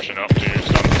 Pushing up to you,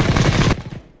 son.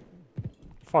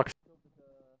 Fuck.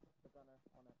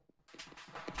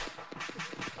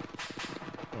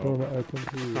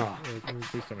 Ah.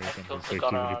 Please tell me you can safety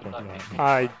when you point that.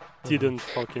 I didn't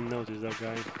fucking notice that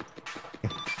guy.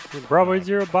 Bravo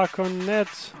 80 back on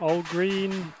net, all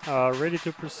green, ready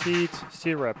to proceed,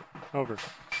 C-rep, over.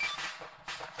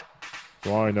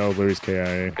 Well, I know Louis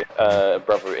KIA.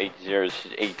 Bravo 80, this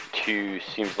is 82,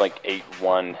 seems like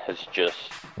 81 has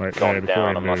just Right, gone before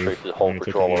down. I I'm not sure move, if the whole I need to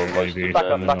patrol take or most the of UAV,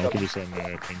 them. and then I'll give you some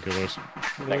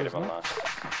painkillers. Negative on that.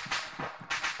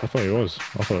 I thought he was.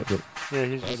 I thought that. Yeah,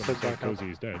 he's just said back up. Cozy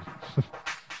is dead.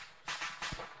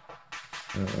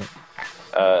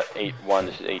 81,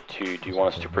 this is 82, do you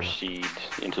want us to proceed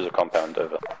into the compound,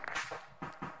 over?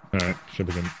 Alright, should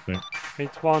be good. Yeah.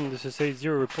 81, this is 80,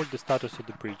 report the status of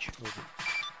the breach, over.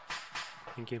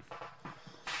 Thank you.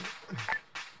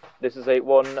 This is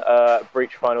 81,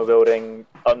 breach final building,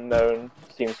 unknown,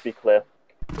 seems to be clear.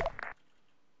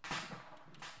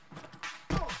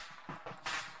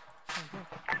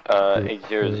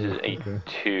 This is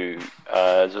 82.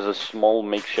 There's a small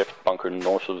makeshift bunker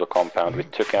north of the compound. We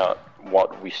took out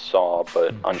what we saw,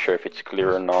 but unsure if it's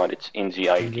clear or not. It's in the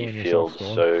ID field,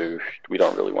 so we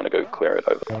don't really want to go clear it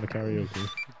over. Want to karaoke?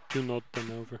 Do not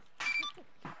turn over.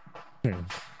 Yeah.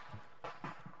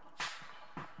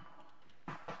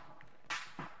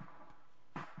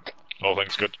 All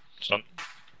things good, son.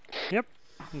 Yep,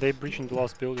 they breaching the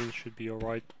last building, should be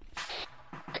alright.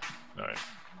 Alright.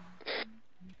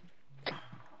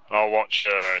 I'll watch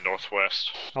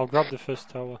northwest. I'll grab the first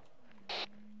tower.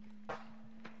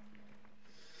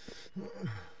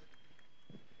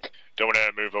 Don't want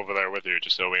to move over there with you,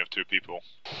 just so we have two people.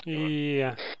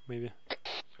 Yeah, maybe.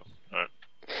 Alright.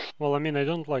 Well, I mean, I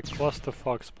don't like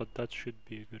clusterfucks, but that should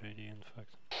be a good idea, in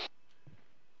fact.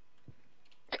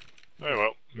 Very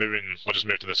well, we'll just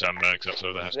move to the sandbags, that's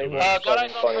over the house. Guys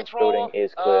on patrol, building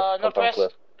is clear, compound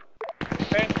northwest.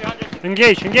 clear.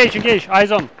 Engage,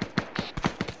 eyes on!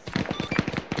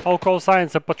 All call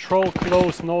signs, a patrol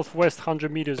close northwest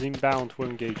 100 meters inbound, we're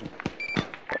engaging.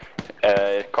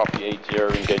 Copy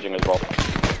 80, engaging as well.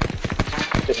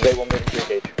 This is 81 moving to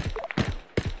engage.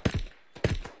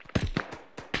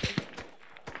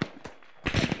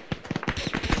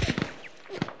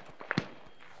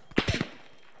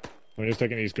 We're just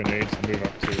taking these grenades and move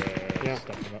up to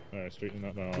Yeah. straighten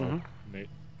up Nate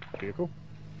vehicle.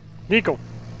 Vehicle!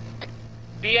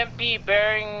 BMP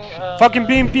bearing. Fucking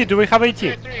BMP, do we have AT?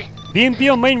 3-3. BMP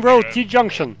on main road,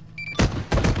 T-junction.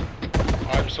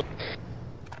 I'm so.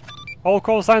 All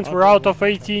call signs, we're out of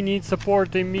AT, need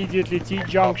support immediately,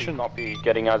 T-junction. Copy,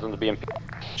 getting eyes on the BMP.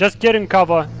 Just get in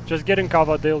cover,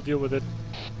 they'll deal with it.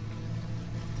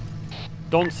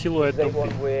 Don't silhouette them.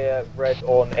 81, we're red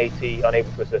on 80,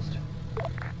 unable to assist.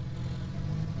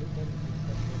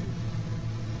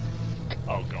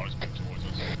 Oh god, it's moving towards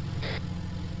us.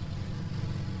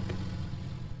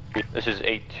 This is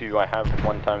 82, I have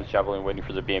 1 times javelin waiting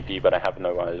for the BMP, but I have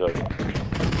no eyes over.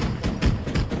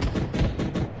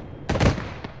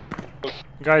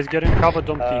 Guys, get in cover,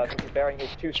 don't peek. Bearing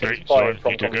is 265 Sorry,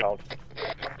 from you did good. compound.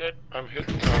 Good. I'm hit.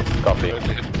 Copy.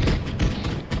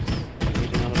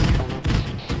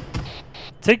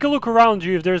 Take a look around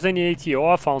you if there's any AT. Oh,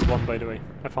 I found one, by the way.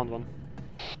 I found one.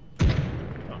 Oh,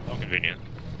 how convenient.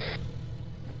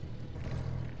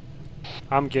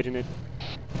 I'm getting it.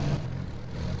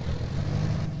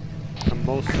 I'm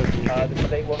most certainly getting This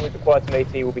is 81, we've acquired some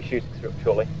AT, we'll be shooting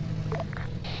shortly. it.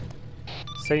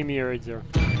 Same here, 80.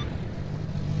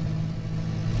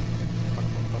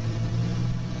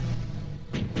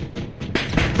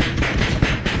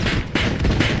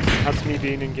 That's me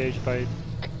being engaged by it.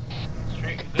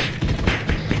 Straight. Good.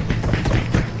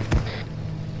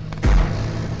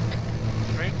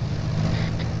 Straight.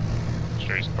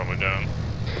 Straight's probably down.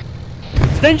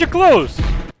 It's danger close!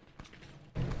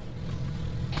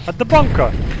 At the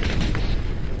bunker!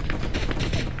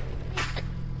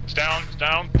 It's down, it's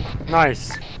down.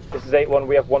 Nice. This is 81,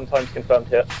 we have 1 times confirmed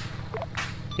here.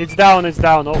 It's down, it's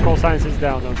down. All call signs is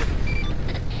down.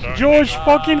 Okay. George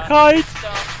fucking height!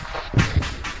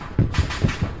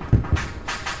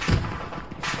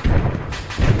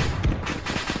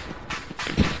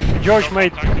 George,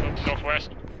 mate.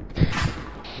 Northwest.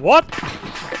 What?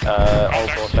 All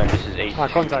call signs, this is 8.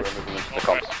 Contact.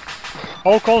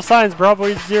 All call signs, Bravo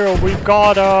 80. We've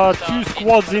got 2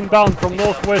 squads inbound from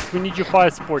northwest. We need your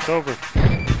fire support. Over.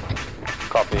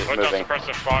 Copy, Put down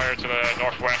suppressive fire to the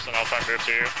northwest and I'll try and move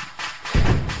to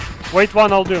you. Wait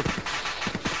one, I'll do.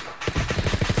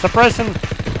 Suppressing.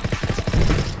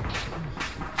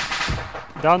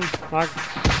 Done. Mark.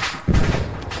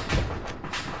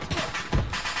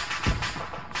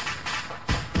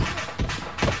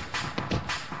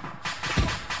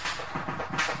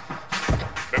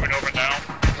 Moving over now.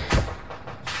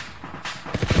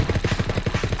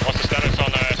 What's the status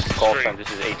on Call street? sign,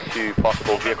 this is 8-2,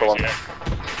 possible vehicle on.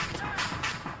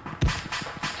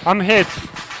 I'm hit.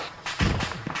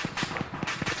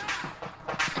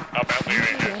 Outbound to you.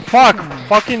 Fuck!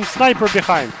 Fucking sniper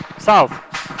behind. South.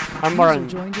 I'm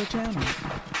running. I'm getting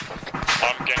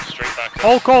straight back up.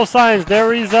 All call signs.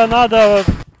 There is another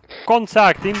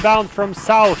contact inbound from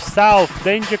south. South.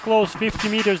 Danger close 50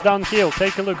 meters downhill.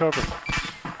 Take a look over.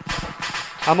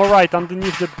 I'm alright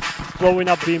underneath the blowing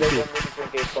up BMP.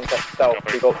 Contact south.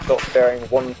 We got bearing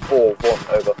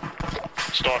 141 over.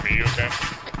 Storm, are you okay?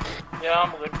 Yeah,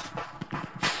 I'm good.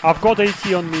 I've got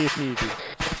AT on me if needed.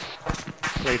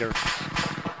 Later.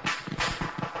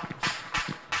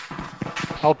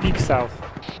 I'll peek south.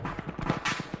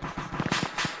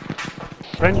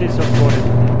 Friendly supported.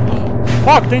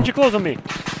 Fuck! Danger close on me!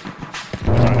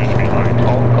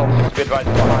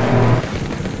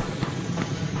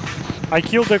 I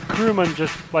killed a crewman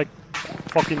just like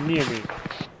fucking near me.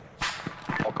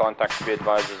 All contacts to be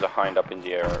advised, there's a hind up in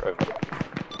the air. Over. Do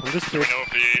we Understood. know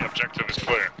if the objective is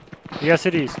clear? Yes,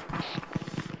 it is.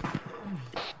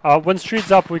 When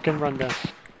street's up, we can run down.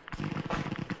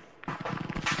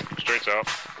 Streets up.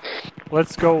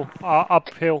 Let's go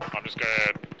uphill. I'm just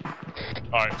gonna...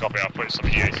 Alright, copy, I'll put some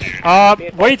EA to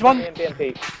you. Wait one.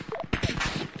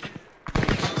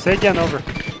 Say again, over.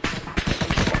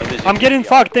 I'm getting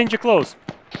fucked, danger close.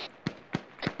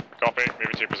 Copy,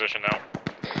 moving to your position now.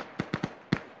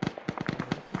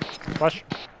 Flash.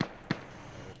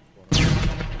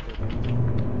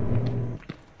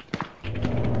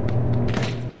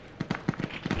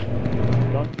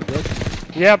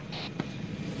 Yep.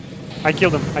 I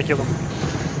killed him. Right,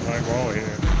 we're all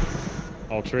here.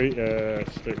 I'll treat,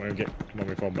 straight when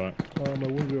we fall back. My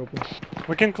wounds are open.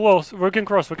 We can close. We can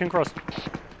cross.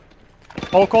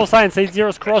 All call signs.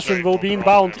 80's crossing will be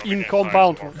inbound in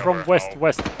compound from west.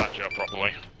 Patch you up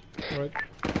properly. Right.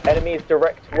 Enemy is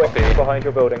direct west behind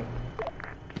your building.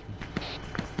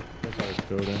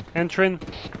 Entering.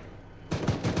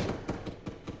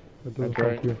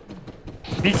 Thank you.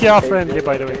 BTR friendly,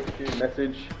 by the way.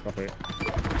 Message. Copy.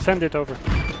 Send it over.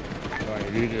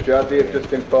 Jazzy have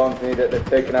just informed me that they've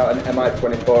taken out an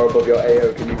MI-24 above your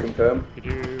AO. Can you confirm?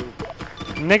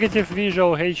 Negative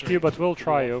visual HQ, but we'll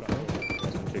try over.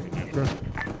 Sure.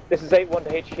 This is 8-1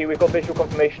 to HQ. We've got visual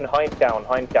confirmation. Hind down,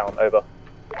 over.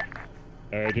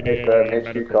 Do you need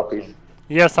HQ copies.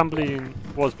 Yes, I'm bleeding.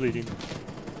 Was bleeding.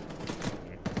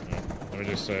 Let me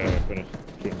just finish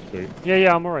shooting straight.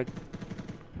 Yeah, I'm alright.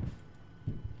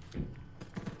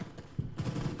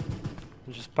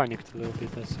 I just panicked a little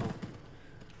bit, that's all.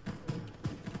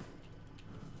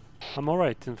 I'm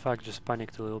alright, in fact, just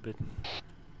panicked a little bit.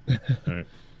 Alright.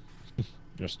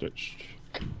 Just stitched.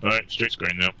 Alright, street's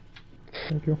green now.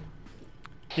 Thank you.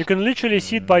 You can literally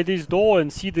sit by this door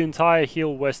and see the entire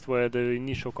hill west where the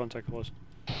initial contact was.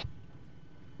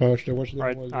 Should I watch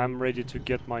Right, I'm ready to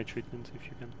get my treatment if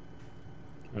you can.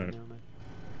 Alright.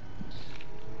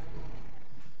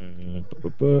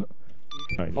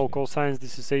 All call signs,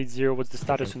 this is 80. What's the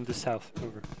status in the south?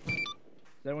 Over.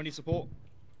 Does anyone need support?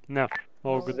 No.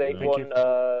 All This good. is Thank you.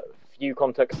 8-1, few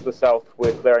contacts to the south.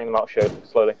 We're clearing them out,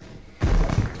 slowly.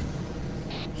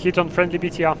 Hit on friendly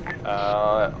BTR.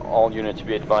 All units to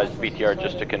be advised, BTR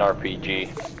just took an RPG.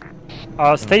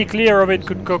 Stay clear of it,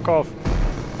 could cook off.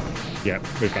 Yeah,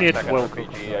 it will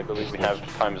RPG, I believe we have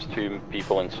 ×2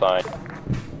 people inside.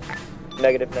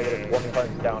 Negative, 1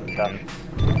 times down, dash.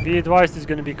 Be advised, it's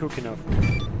gonna be cooking off.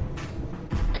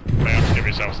 May have to give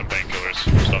yourself some painkillers.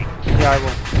 Yeah, I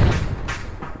will.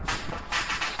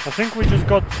 I think we just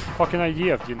got fucking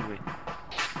idea, didn't we?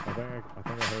 I think I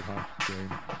heard half scream.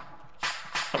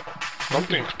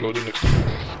 Something exploded next to me.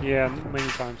 Yeah, many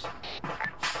times.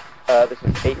 This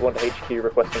is 8-1 to HQ,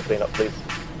 requesting cleanup, please.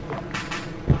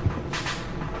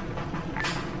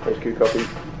 HQ copy.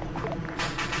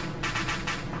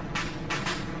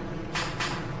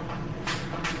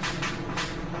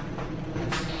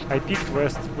 I picked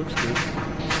west, looks good.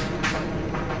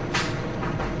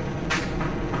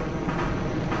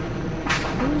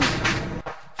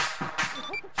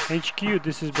 HQ,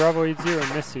 this is Bravo 80,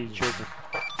 message, over.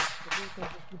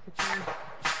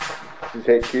 This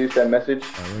is HQ, send message.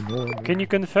 Can you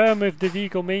confirm if the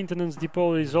vehicle maintenance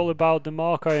depot is all about the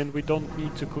marker and we don't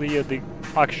need to clear the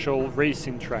actual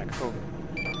racing track? Over.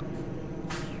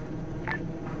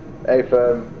 A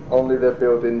firm, only the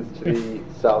buildings to the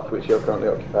south which you're currently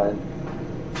occupying.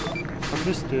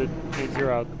 Understood, 80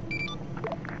 out.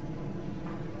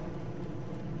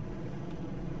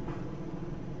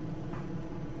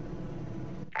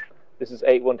 This is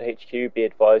 8-1 to HQ, be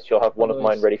advised you'll have one of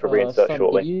mine ready for reinsert Son,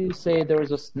 shortly. Did you say there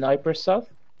was a sniper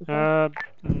south? Nah, HQ,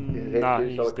 he's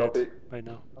solid dead copy. by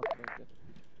now. Okay.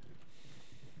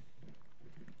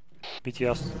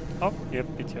 BTS. Oh, yep,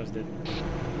 BTS dead.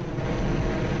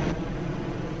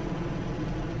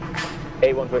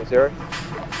 8-1.0.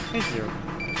 80.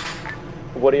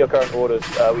 What are your current orders?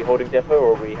 Are we holding depot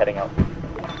or are we heading out?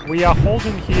 We are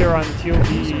holding here until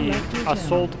the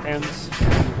assault ends,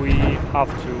 and we have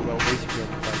to, well, basically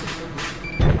occupy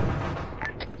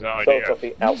it. Solid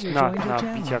copy, out. Nah,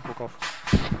 BTR cook off.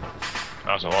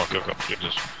 That's a lot of cook-up,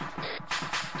 Jesus.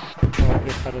 Oh,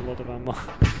 we've had a lot of ammo.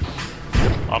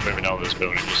 I'm moving out of this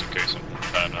building just in case something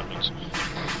bad happens.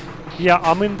 Yeah,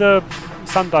 I'm in the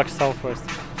sandbox southwest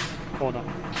corner.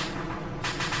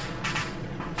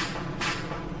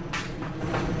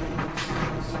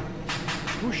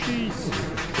 Bushies!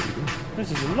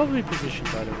 This is a lovely position,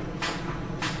 by the way.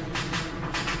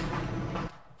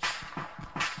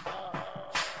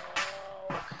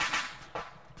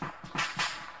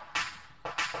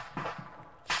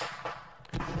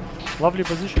 Lovely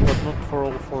position, but not for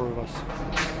all four of us.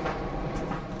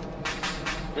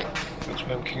 That's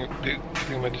why I'm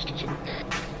keeping my distance.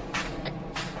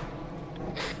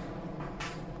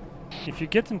 If you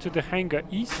get into the hangar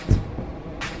east,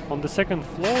 on the second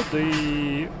floor,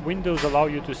 the windows allow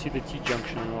you to see the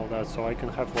T-junction and all that, so I can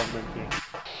have one man here.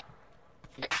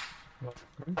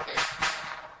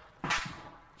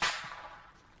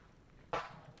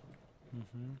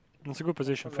 That's a good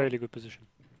position, fairly good position.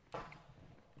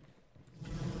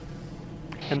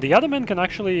 And the other man can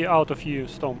actually out of view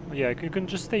storm. Yeah, you can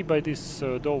just stay by this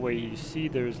doorway. You see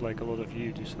there's like a lot of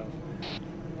view to south.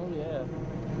 Oh yeah.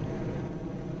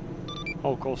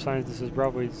 All call signs, this is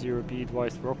Bravo 80, be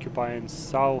advised we're occupying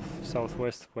south,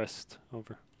 southwest, west,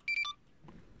 over.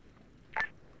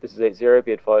 This is 80,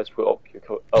 be advised we're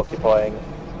occupying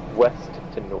west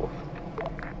to north.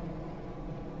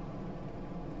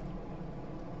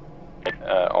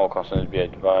 All customers be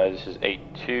advised, this is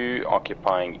 82,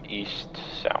 occupying east,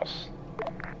 south.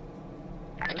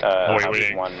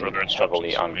 Waiting one further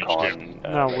heavily instructions from uncon.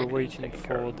 Now we're waiting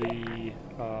for the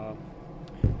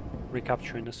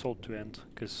recapturing assault to end,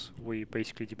 because we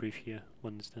basically debrief here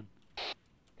when it's done.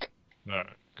 No,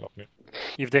 copy.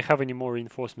 If they have any more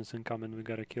reinforcements incoming, we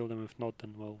gotta kill them. If not,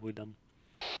 then well, we're done.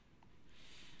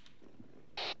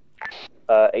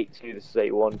 82, this is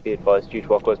 81, be advised due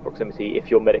to our close proximity, if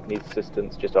your medic needs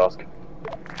assistance, just ask.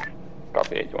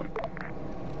 Copy 81.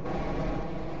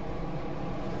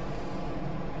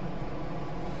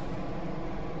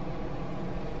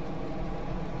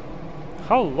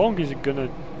 How long is it gonna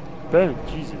burn?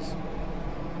 Jesus.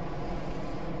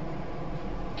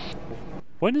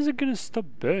 When is it gonna stop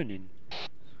burning?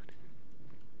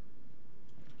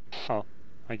 Oh,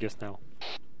 I guess now.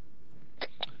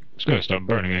 It's gonna start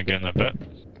burning again, I bet.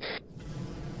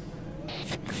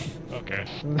 Okay.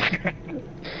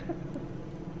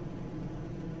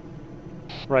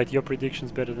 Right, your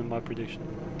prediction's better than my prediction.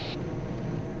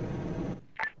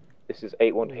 This is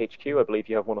 81 to HQ, I believe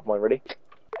you have one of mine ready.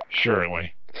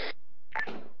 Surely.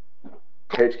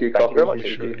 HQ, Thank you copy. very much,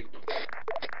 Surely.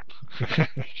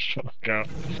 Shut up.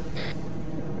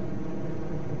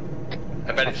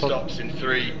 I bet it stops in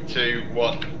 3, 2,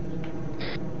 1.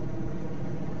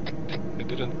 It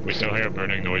didn't. We still hear a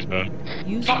burning noise, man.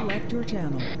 User left your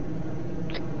channel.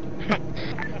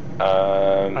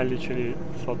 I literally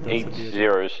thought that's 80,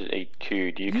 this is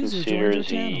 82. Do you User consider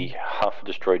joined your the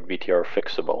half-destroyed BTR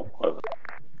fixable?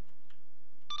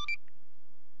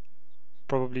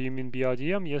 Probably you mean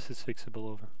BRDM? Yes, it's fixable,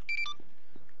 over.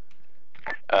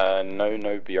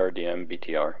 No BRDM,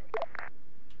 BTR.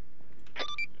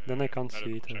 Then I can't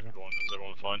see it. Is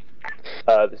everyone fine?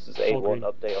 This is a one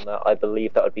update on that. I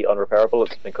believe that would be unrepairable.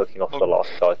 It's been cooking off for the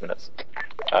last 5 minutes.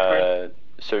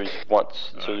 So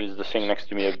is the thing next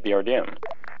to me a BRDM?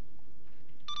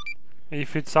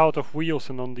 If it's out of wheels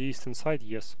and on the eastern side,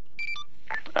 yes.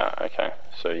 Okay.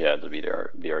 So yeah, it'll be the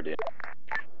BRDM.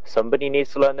 Somebody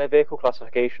needs to learn their vehicle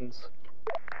classifications.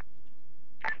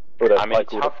 I mean,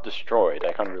 it's half destroyed.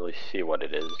 I can't really see what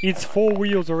it is. It's 4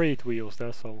 wheels or 8 wheels,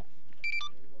 that's all.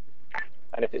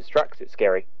 And if it's tracks, it's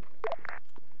scary.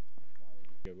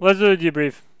 Let's do a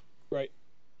debrief. Right.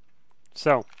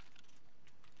 So,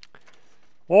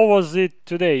 what was it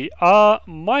today?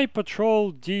 My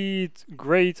patrol did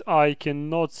great. I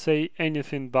cannot say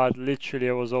anything bad. Literally,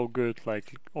 it was all good.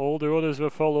 Like, all the orders were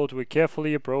followed. We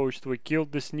carefully approached. We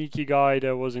killed the sneaky guy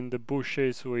that was in the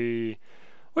bushes. We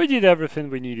did everything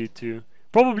we needed to.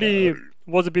 Probably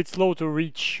was a bit slow to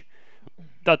reach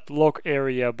that lock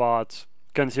area, but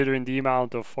considering the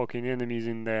amount of fucking enemies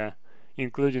in there,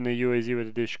 including a UAZ with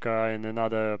a Dishka and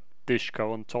another Dishka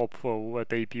on top at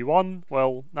AP1,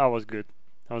 well, that was good.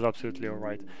 That was absolutely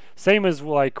alright. Same as,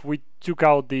 like, we took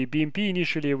out the BMP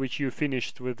initially, which you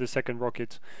finished with the second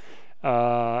rocket.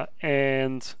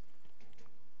 And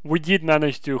we did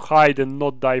manage to hide and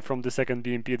not die from the second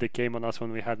BMP that came on us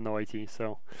when we had no IT.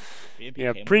 So,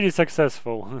 yeah, pretty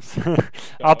successful.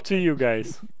 Up to you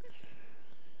guys.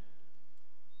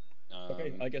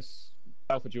 Okay, I guess,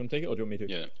 Alpha, do you want to take it, or do you want me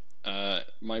to? Yeah.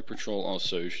 My patrol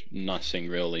also, nothing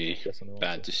really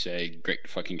bad to say. Great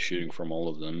fucking shooting from all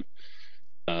of them.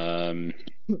 I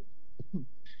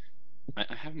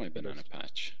have my banana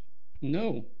patch.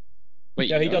 No. Wait,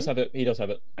 yeah, he does have it. He does have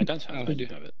it. I do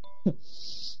have it.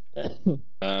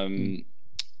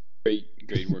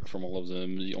 Great work from all of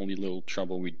them. The only little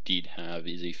trouble we did have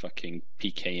is a fucking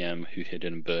PKM who hid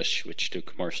in a bush, which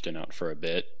took Marston out for a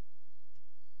bit.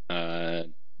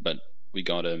 But we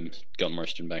got him, got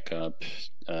Marston back up,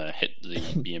 hit the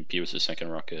BMP with the second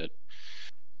rocket,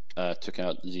 took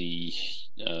out the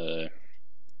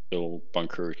little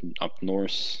bunker up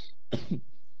north,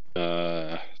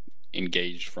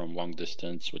 engaged from long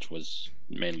distance, which was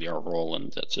mainly our role,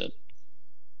 and that's it.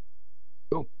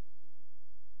 Cool.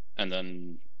 And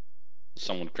then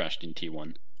someone crashed in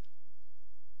T1.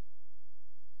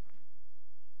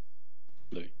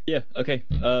 Yeah, okay.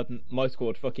 My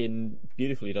squad fucking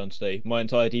beautifully done today. My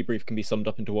entire debrief can be summed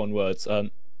up into one word.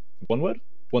 One word?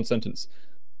 One sentence.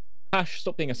 Hash,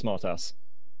 stop being a smartass.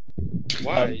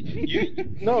 Why?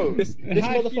 No, this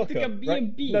motherfucker.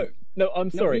 Right? No,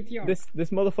 I'm sorry. BTR. This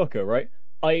motherfucker, right?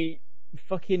 I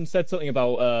fucking said something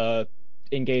about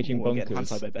engaging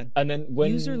bunkers, and then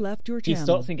when User left your he channel.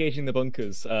 starts engaging the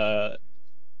bunkers,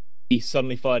 he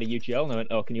suddenly fired a UGL, and I went,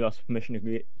 "Oh, can you ask for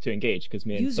permission to engage?" Because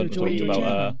me and User Sun were talking joined your about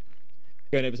channel.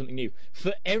 going over something new.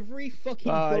 For every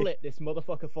fucking bullet this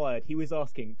motherfucker fired, he was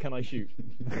asking, "Can I shoot?"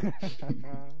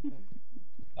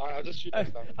 I'll just shoot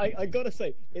next time. I gotta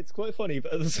say, it's quite funny,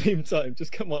 but at the same time,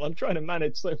 just come on, I'm trying to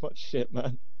manage so much shit,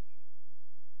 man.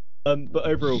 But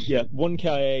overall, yeah, 1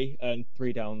 KIA and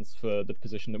 3 downs for the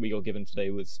position that we got given today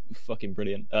was fucking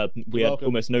brilliant. We had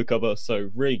almost no cover,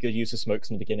 so really good use of smokes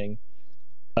in the beginning.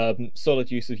 Solid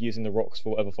use of using the rocks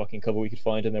for whatever fucking cover we could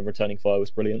find, and then returning fire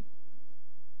was brilliant.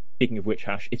 Speaking of which,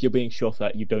 Hash, if you're being shot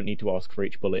at, you don't need to ask for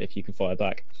each bullet if you can fire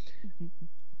back.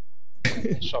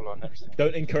 Inshallah, next time.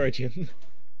 Don't encourage him.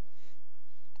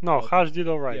 No, Hash did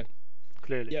alright. Yeah.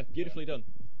 Clearly. Yeah, beautifully done.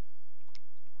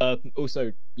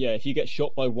 Also, yeah, if you get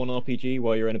shot by one RPG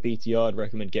while you're in a BTR, I'd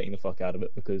recommend getting the fuck out of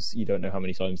it, because you don't know how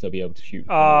many times they'll be able to shoot.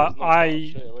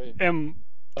 I am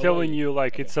telling you,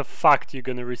 like, it's a fact you're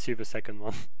gonna receive a second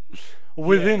one.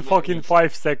 Within fucking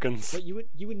 5 seconds. But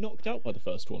you were knocked out by the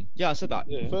first one. Yeah, I said that.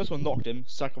 The first one knocked him,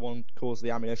 second one caused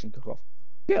the ammunition to cook off.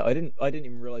 Yeah, I didn't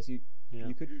even realise you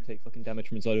could take fucking damage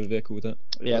from inside of a vehicle with that.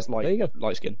 Yeah, it's light. There you go.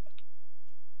 Light skin.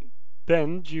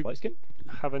 Ben, do you Light skin?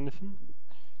 have anything?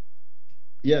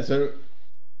 Yeah, so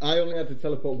I only had to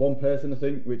teleport one person, I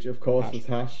think, which of course was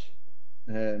Hash.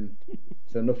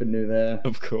 So nothing new there.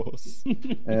 Of course.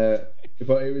 But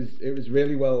it was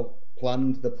really well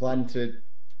planned. The plan to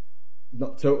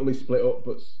not totally split up,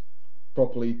 but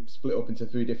properly split up into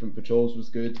 3 different patrols was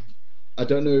good. I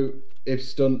don't know if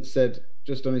Stunt said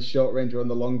just on his short range or on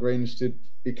the long range to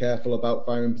be careful about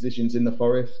firing positions in the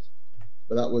forest,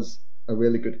 but that was a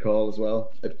really good call as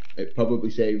well. It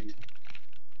probably saved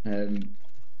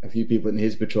a few people in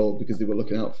his patrol because they were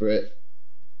looking out for it.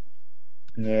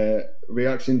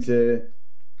 Reaction to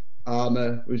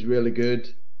armor was really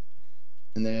good,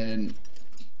 and then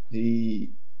the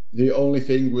only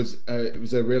thing was it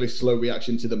was a really slow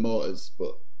reaction to the mortars,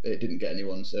 but it didn't get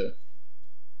anyone. So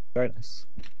very nice.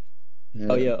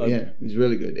 Yeah, it was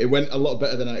really good. It went a lot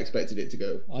better than I expected it to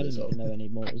go. I didn't even know any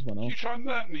mortars went off. You try and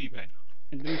murk me, Ben.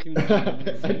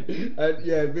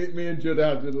 Yeah, me and Judd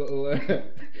had a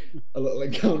little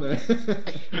encounter.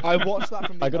 I watched that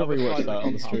from the I gotta other rewatch side that of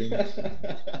on the the stream.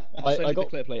 I'll send I you the got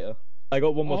clip later. I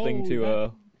got one more thing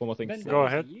to one more thing. Ben, to say. Go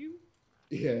ahead.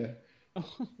 Yeah.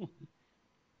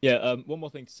 Yeah, one more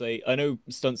thing to say. I know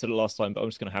Stunt said it last time, but I'm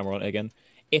just going to hammer on it again.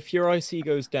 If your IC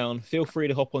goes down, feel free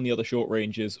to hop on the other short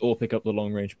ranges or pick up the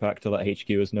long range pack to let HQ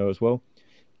us know as well.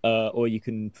 Or you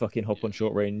can fucking hop on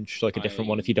short range, like a different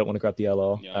one if you don't want to grab the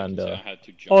LR. Yeah, and I had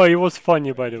to jump Oh, it was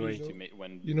funny, by the way.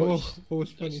 You know what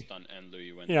was funny? Stunt and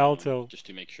Louis went Yeah, I'll down, tell. just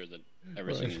to make sure that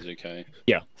everything is okay.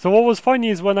 Yeah. So what was funny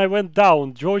is when I went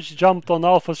down, George jumped on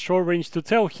Alpha's short range to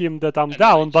tell him that I'm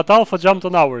down, but Alpha jumped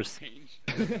on ours.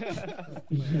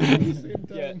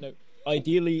 Yeah, no.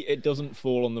 Ideally, it doesn't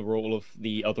fall on the role of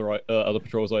the other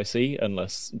patrols I see,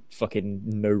 unless fucking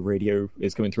no radio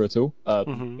is coming through at all.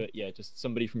 But yeah, just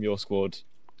somebody from your squad.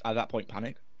 At that point,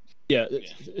 panic. Yeah. At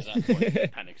that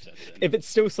point, panic sets in. If it's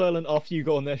still silent after you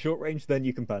go on their short range, then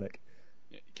you can panic.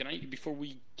 Can I,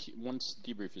 once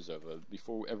debrief is over,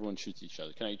 before everyone shoots each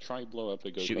other, can I try blow up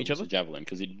a Shoot each other? javelin?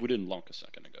 Because it wouldn't lock a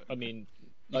second ago. I mean,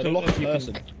 You can lock a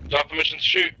person. Do I have permission to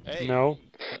shoot? Hey. No.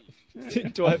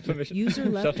 Do I have permission? User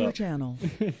left Shut your up. channel.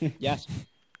 Yes.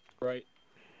 Right.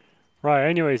 Right,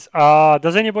 anyways,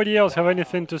 does anybody else have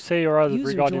anything to say or other User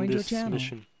regarding joined your this channel.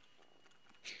 mission?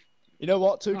 You know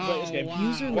what? Two greatest game.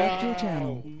 User left your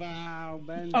channel. Wow,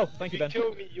 Ben. Oh, thank you, Ben.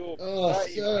 Tell me you're Oh,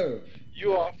 batty, so. man.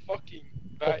 You are fucking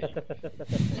batty.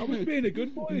 I was being a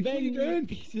good boy. What are you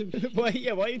doing? Why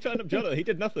are you turning up Judder? He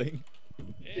did nothing.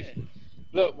 Yeah.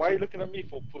 Look, why are you looking at me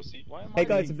for pussy? Why am Hey I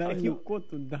guys, being if you...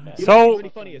 So- what's really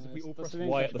funny is if we all press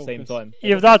Y at the same time.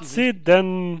 If that's it,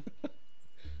 then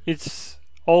it's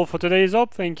all for today's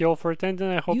up. Thank you all for attending.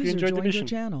 I hope you User enjoyed the joined your mission.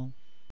 channel.